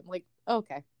out with him. Like,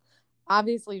 okay,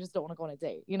 obviously you just don't want to go on a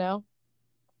date, you know?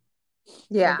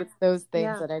 Yeah, like, it's those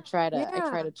things that I try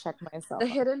to check myself. The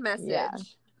hidden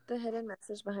message, the hidden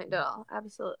message behind it all.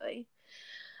 Absolutely.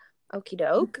 Okie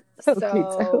doke. So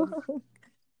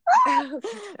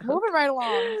moving right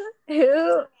along.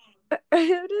 Who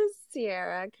does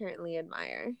Sierra currently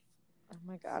admire? Oh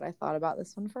my god, I thought about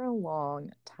this one for a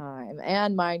long time.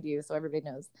 And mind you, so everybody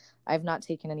knows, I've not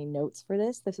taken any notes for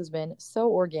this. This has been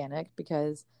so organic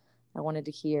because I wanted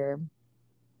to hear,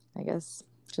 I guess,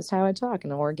 just how I talk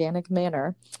in an organic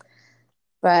manner.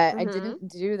 But I didn't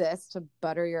do this to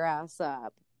butter your ass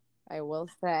up. I will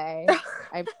say,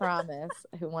 I promise,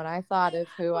 when I thought of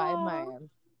who I admire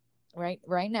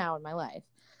right now in my life,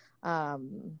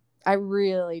 I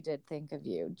really did think of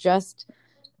you, just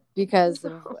because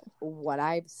of what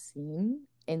I've seen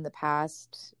in the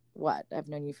past. I've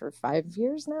known you for 5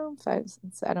 years now, I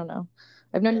don't know,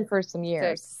 I've known you for some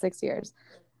years, 6 years.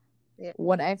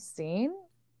 What I've seen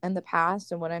in the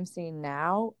past and what I'm seeing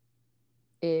now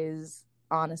is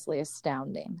honestly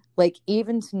astounding. Like,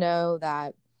 even to know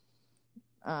that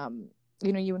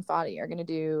you know, you and Fadi are going to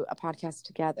do a podcast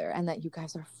together, and that you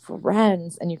guys are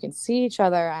friends and you can see each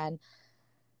other, and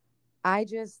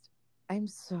I'm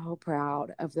so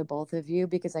proud of the both of you,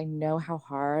 because I know how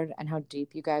hard and how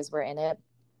deep you guys were in it,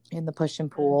 in the push and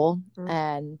pull.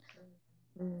 And,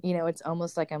 you know, it's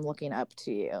almost like I'm looking up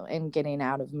to you and getting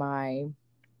out of my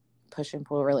push and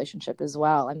pull relationship as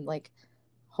well. I'm like,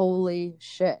 holy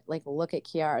shit. Like, look at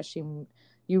Kiara.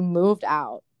 You moved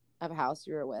out of a house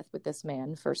you were with this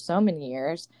man for so many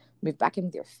years, moved back in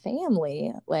with your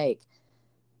family, like,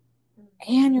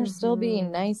 and you're still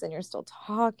being nice, and you're still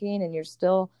talking, and you're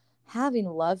still having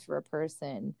love for a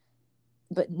person,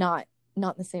 but not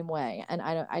in the same way. And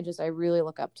I really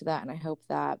look up to that, and I hope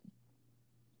I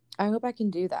can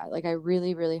do that. Like, I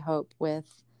really, really hope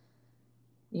with,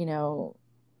 you know,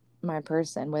 my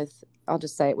person, with, I'll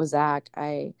just say it was Zach,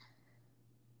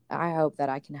 I hope that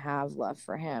I can have love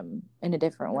for him in a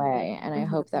different way. And I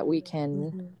hope that we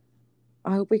can,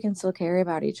 I hope we can still care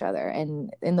about each other,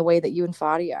 and in the way that you and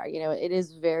Fadi are. You know, it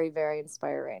is very, very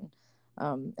inspiring.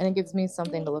 And it gives me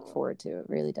something to look forward to. It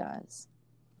really does.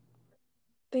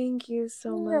 Thank you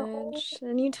so much.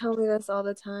 And you tell me this all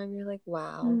the time. You're like,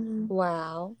 wow, Mhm.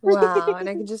 wow, wow. And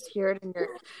I can just hear it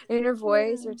in your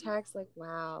voice, your text, like,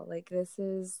 wow, like it's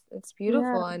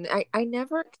beautiful. And I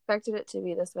never expected it to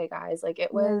be this way, guys. Like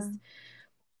it was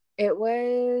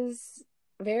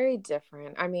very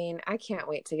different. I mean, I can't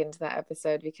wait to get into that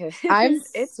episode because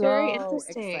it's so very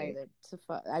interesting. Excited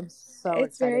I'm so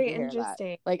It's excited very to hear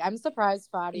interesting. that. Like, I'm surprised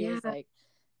Fadi was like,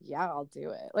 yeah, I'll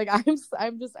do it. Like,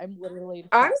 I'm literally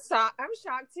I'm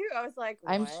shocked too. I was like,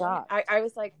 what? I'm shocked. I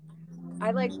was like,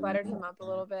 I like buttered him up a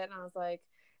little bit, and I was like,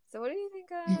 so what do you think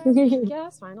of? Yeah,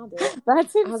 that's fine, I'll do it.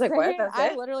 That's insane. I was like, what? That's I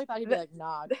it? literally thought he'd be like,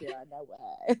 nah, Kira, no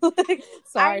way. Like,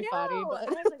 sorry, Fadi, but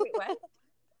and I was like,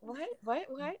 wait,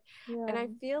 what? Yeah. And I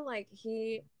feel like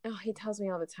he tells me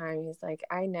all the time, he's like,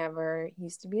 I never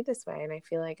used to be this way, and I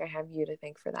feel like I have you to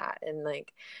thank for that. And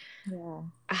like,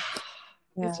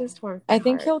 it's just warm. I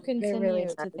think he'll continue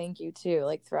to thank you too,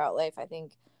 like throughout life. I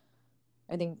think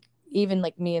even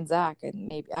like me and Zach, and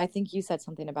maybe I think you said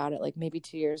something about it, like maybe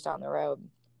 2 years down the road,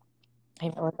 I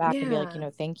might look back and be like,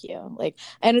 thank you. Like,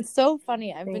 and it's so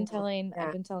funny. I've been telling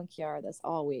Kiara this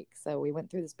all week. So we went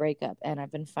through this breakup, and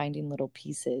I've been finding little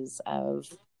pieces of,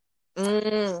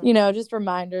 just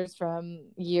reminders from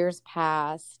years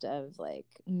past of like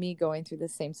me going through the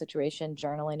same situation,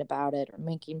 journaling about it, or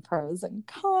making pros and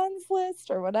cons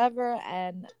list or whatever.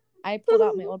 And I pulled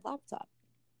out my old laptop,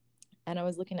 and I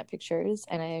was looking at pictures,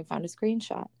 and I found a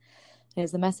screenshot. It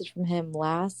was a message from him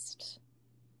last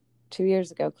 2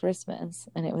 years ago, Christmas.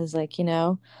 And it was like,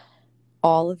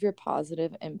 all of your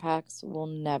positive impacts will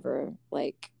never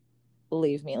like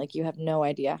leave me. Like, you have no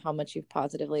idea how much you've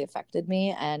positively affected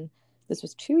me. And this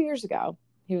was 2 years ago.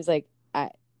 He was like,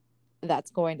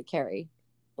 that's going to carry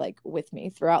like with me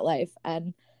throughout life.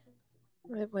 And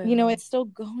it's still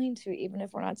going to, even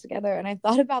if we're not together. And I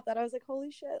thought about that. I was like,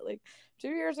 holy shit, like 2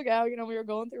 years ago, we were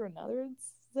going through another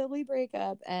silly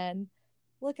breakup, and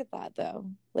look at that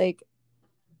though. Like,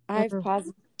 I've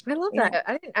positive. I love that.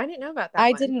 I didn't know about that.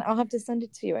 I didn't. I'll have to send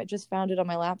it to you. I just found it on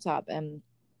my laptop, and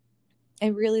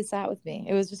it really sat with me.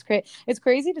 It was just crazy. It's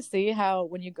crazy to see how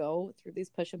when you go through these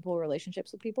push and pull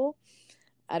relationships with people,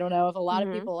 I don't know if a lot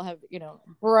of people have,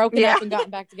 broken up and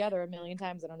gotten back together a million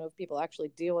times. I don't know if people actually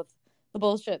deal with the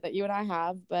bullshit that you and I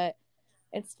have, but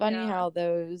it's funny how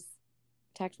those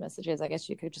text messages, I guess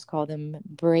you could just call them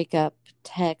breakup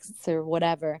texts or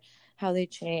whatever, how they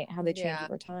change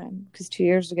over time. Because 2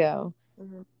 years ago,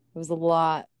 it was a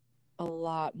lot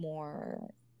more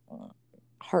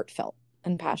heartfelt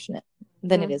and passionate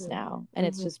than it is now. And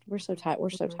it's just, we're so tired. We're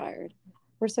so tired.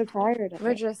 We're so tired.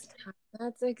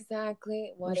 That's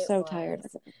exactly what we're so tired.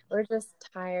 We're just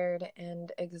tired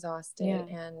and exhausted,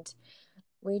 and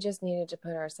we just needed to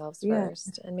put ourselves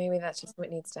first. And maybe that's just what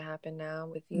needs to happen now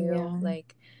with you.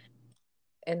 Like,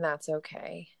 and that's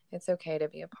okay. It's okay to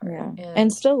be apart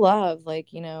and still love, like,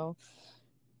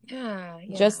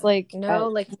 just like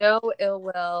no ill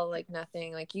will, like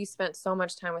nothing. Like, you spent so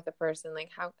much time with a person, like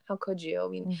how could you? I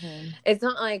mean, it's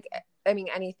not like,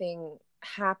 anything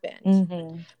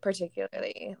happened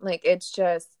particularly. Like, it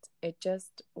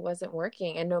just wasn't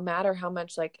working. And no matter how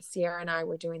much like Sierra and I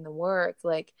were doing the work,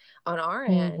 like on our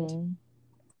end,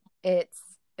 it's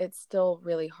still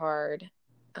really hard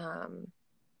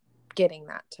getting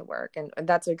that to work. And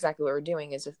that's exactly what we're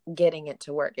doing, is just getting it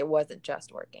to work. It wasn't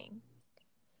just working,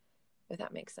 if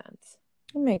that makes sense.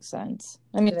 It makes sense.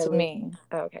 I mean, to me.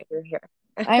 Oh, okay, you're here.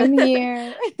 I'm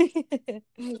here. Yay.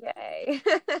 I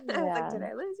was like, did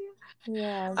I lose you?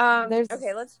 Yeah.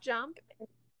 Okay, let's jump.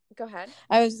 Go ahead.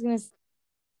 I was just going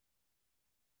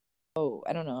to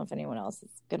I don't know if anyone else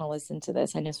is going to listen to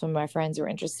this. I know some of my friends are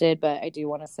interested, but I do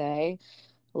want to say,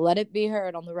 let it be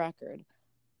heard on the record.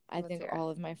 I think all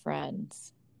of my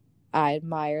friends, I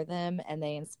admire them, and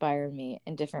they inspire me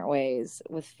in different ways,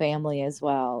 with family as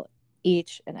well.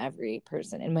 Each and every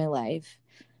person in my life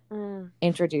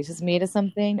introduces me to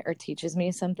something or teaches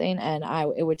me something, and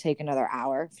it would take another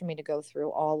hour for me to go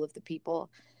through all of the people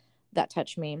that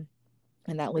touch me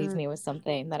and that leave me with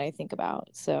something that I think about.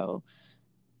 So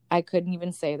I couldn't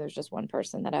even say there's just one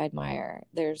person that I admire.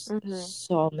 There's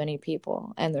so many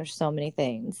people, and there's so many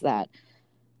things that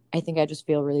I think I just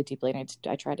feel really deeply, and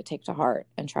I try to take to heart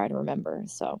and try to remember.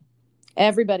 So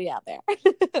everybody out there.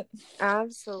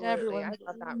 Absolutely. Everyone. I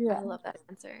love that. I love that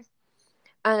answer.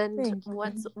 And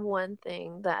what's one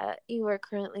thing that you are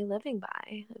currently living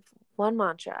by? One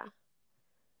mantra.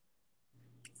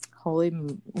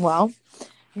 Well,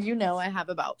 I have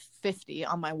about 50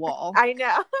 on my wall. I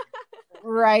know.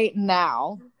 right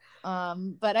now.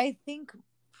 But I think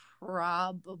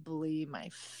probably my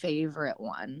favorite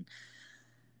one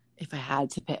if I had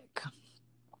to pick,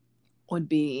 would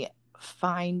be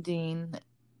finding,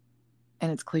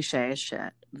 and it's cliche as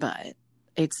shit, but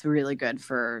it's really good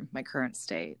for my current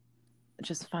state,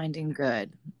 just finding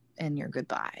good in your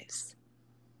goodbyes.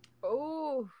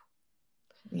 Oh,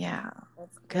 yeah,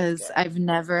 because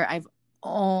I've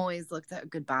always looked at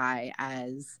goodbye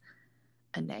as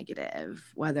a negative,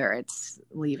 whether it's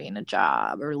leaving a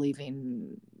job or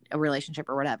leaving a relationship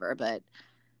or whatever, but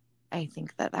I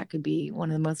think that could be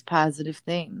one of the most positive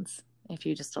things if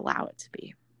you just allow it to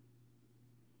be.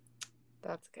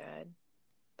 That's good.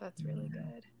 That's really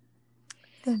good.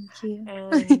 Thank you.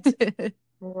 And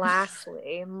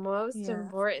lastly, most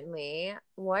importantly,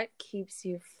 what keeps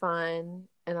you fun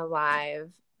and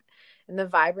alive in the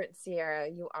vibrant Sierra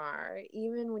you are,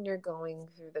 even when you're going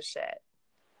through the shit?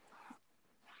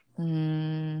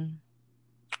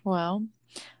 Well,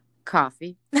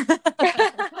 coffee.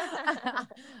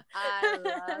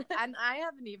 I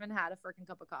haven't even had a freaking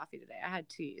cup of coffee today. I had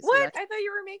tea. So what? I thought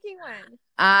you were making one.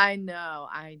 I know.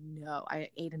 I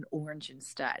ate an orange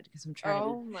instead because I'm trying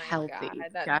to be healthy. Oh my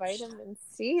God, that vitamin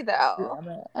C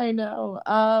though. I know.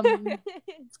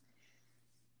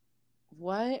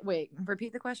 What? Wait,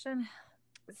 repeat the question.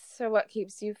 So what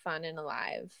keeps you fun and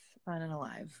alive? Fun and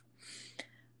alive.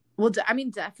 Well, I mean,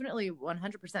 definitely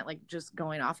 100%, like just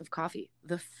going off of coffee,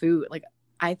 the food, like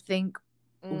I think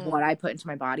what I put into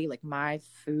my body, like my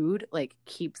food, like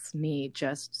keeps me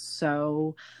just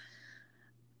so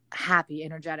happy,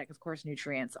 energetic, of course,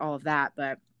 nutrients, all of that.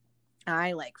 But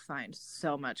I like find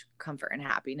so much comfort and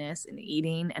happiness in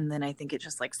eating. And then I think it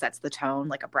just like sets the tone,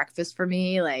 like a breakfast for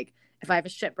me. Like if I have a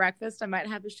shit breakfast, I might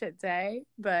have a shit day,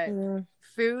 but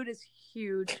food is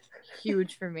huge,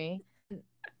 huge for me.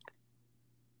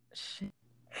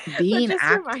 Being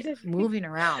active, moving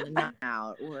around and not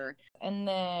out, and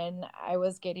then I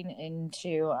was getting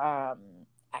into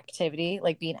activity,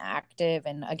 like being active,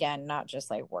 and again, not just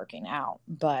like working out,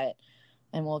 but,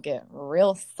 and we'll get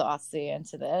real saucy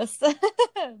into this,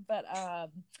 but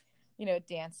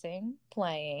dancing,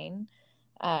 playing,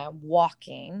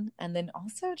 walking, and then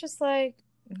also just like,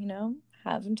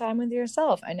 having time with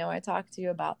yourself. I know I talk to you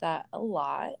about that a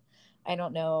lot. I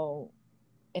don't know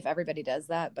if everybody does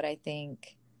that, but I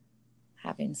think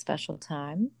having special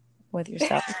time with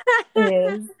yourself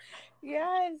is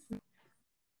yes.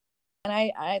 And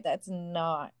I that's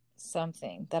not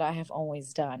something that I have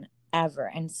always done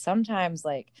ever. And sometimes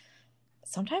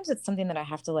it's something that I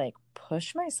have to like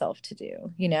push myself to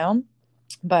do,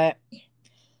 but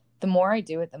the more I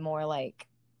do it, the more like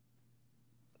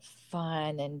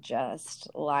fun and just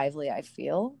lively I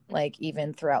feel, like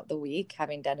even throughout the week,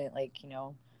 having done it like,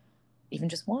 even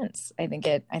just once. I think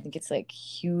it's like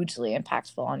hugely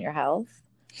impactful on your health.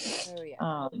 Oh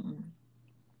yeah.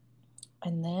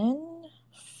 And then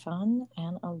fun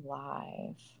and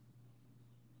alive.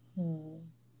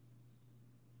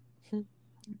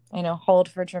 I know, hold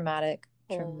for dramatic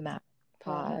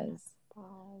pause.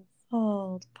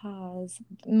 Hold, pause.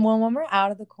 Well, when we're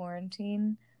out of the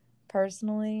quarantine,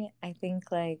 personally, I think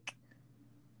like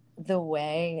the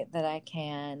way that I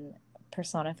can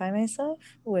personify myself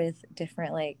with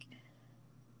different like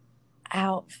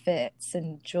outfits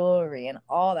and jewelry and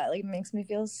all that, like, makes me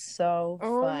feel so fun.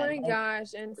 Oh my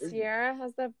gosh. And Sierra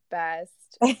has the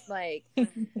best, like,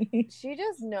 she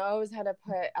just knows how to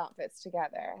put outfits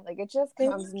together. Like, it just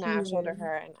comes natural to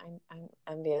her, and I'm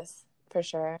envious for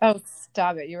sure. Oh,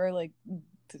 stop it. You were like,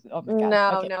 oh my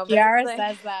God. No. Kiara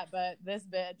says that, but this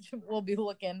bitch will be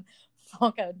looking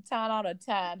fucking 10 out of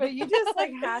 10. But you just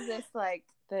like have this like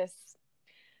this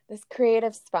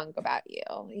creative spunk about you.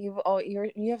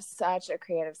 You have such a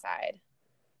creative side.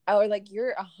 Or like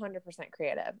you're 100%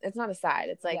 creative. It's not a side.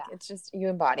 It's like it's just you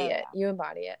embody it. Yeah. You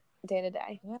embody it day to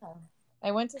day. Yeah.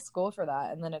 I went to school for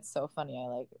that, and then it's so funny. I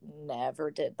like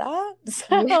never did that.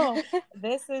 So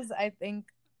this is, I think,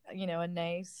 a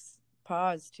nice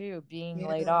pause too, being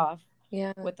laid off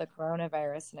with the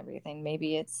coronavirus and everything.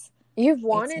 Maybe you've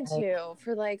wanted to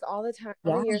for like all the time,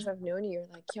 all the years I've known you. You're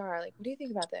like, Kiara, like, what do you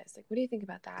think about this? Like, what do you think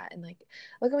about that? And like,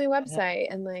 look at my website,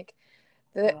 and like,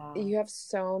 you have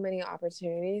so many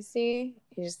opportunities. See,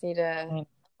 you just need to.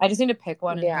 I just need to pick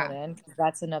one and hone in, because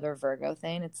that's another Virgo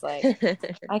thing. It's like,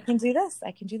 I can do this,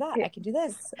 I can do that, I can do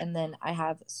this, and then I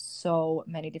have so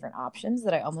many different options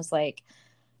that I almost like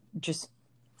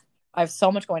I have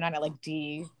so much going on. I like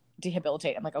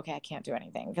debilitate. I'm like, okay, I can't do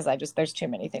anything because there's too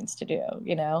many things to do,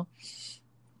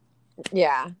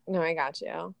 Yeah, no, I got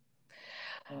you.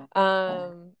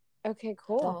 Okay,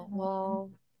 cool. Well,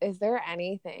 is there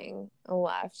anything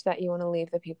left that you want to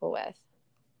leave the people with?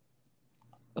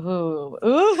 Ooh, what do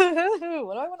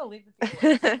I want to leave the people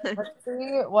with? Let's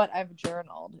see what I've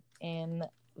journaled in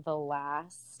the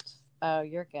last. Oh,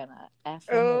 you're gonna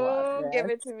effing love this. Give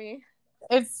it to me.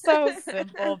 It's so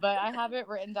simple, but I have it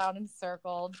written down and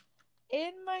circled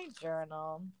in my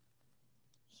journal.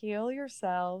 Heal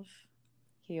yourself,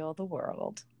 heal the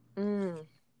world.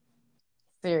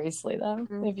 Seriously, though,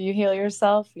 if you heal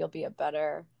yourself, you'll be a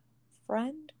better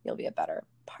friend, you'll be a better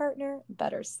partner,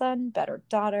 better son, better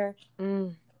daughter.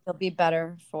 You'll be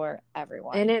better for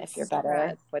everyone. And if you're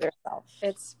better with yourself.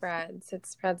 It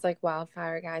spreads like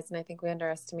wildfire, guys. And I think we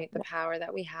underestimate the power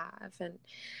that we have. And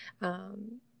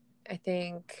I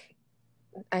think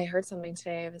I heard something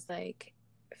today. It was like,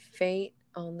 fate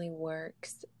only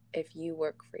works if you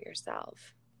work for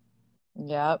yourself.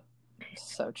 Yep.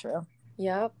 So true.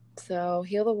 Yep. So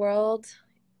heal the world.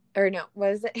 Or no,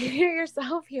 what is it? Heal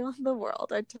yourself, heal the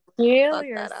world. Heal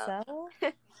yourself,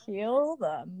 heal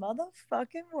the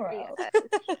motherfucking world.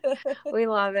 Yes. We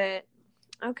love it.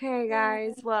 Okay,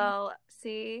 guys. Well,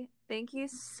 thank you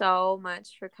so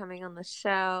much for coming on the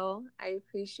show. I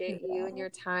appreciate you and your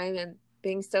time and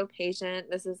being so patient.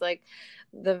 This is like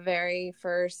the very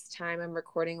first time I'm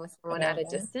recording with someone at a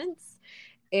distance.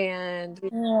 And we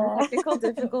had technical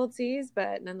difficulties,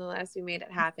 but nonetheless, we made it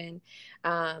happen.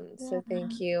 So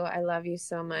thank you. I love you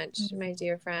so much, my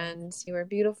dear friend. You are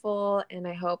beautiful, and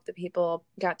I hope that people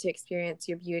got to experience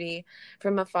your beauty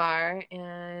from afar.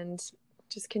 And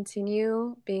just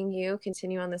continue being you,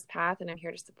 continue on this path, and I'm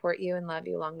here to support you and love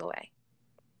you along the way.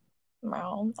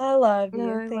 Wow, I love you.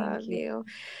 I love you.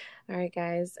 All right,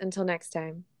 guys. Until next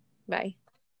time. Bye.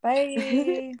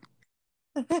 Bye.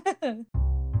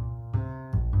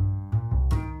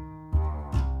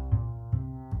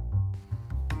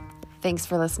 Thanks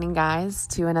for listening, guys,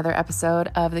 to another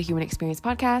episode of the Human Experience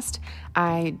Podcast.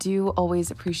 I do always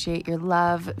appreciate your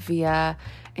love via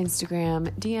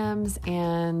Instagram DMs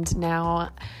and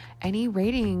now any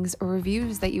ratings or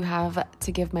reviews that you have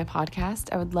to give my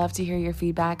podcast. I would love to hear your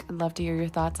feedback. I'd love to hear your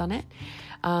thoughts on it.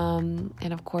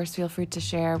 And of course, feel free to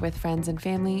share with friends and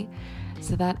family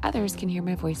so that others can hear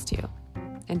my voice too.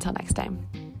 Until next time.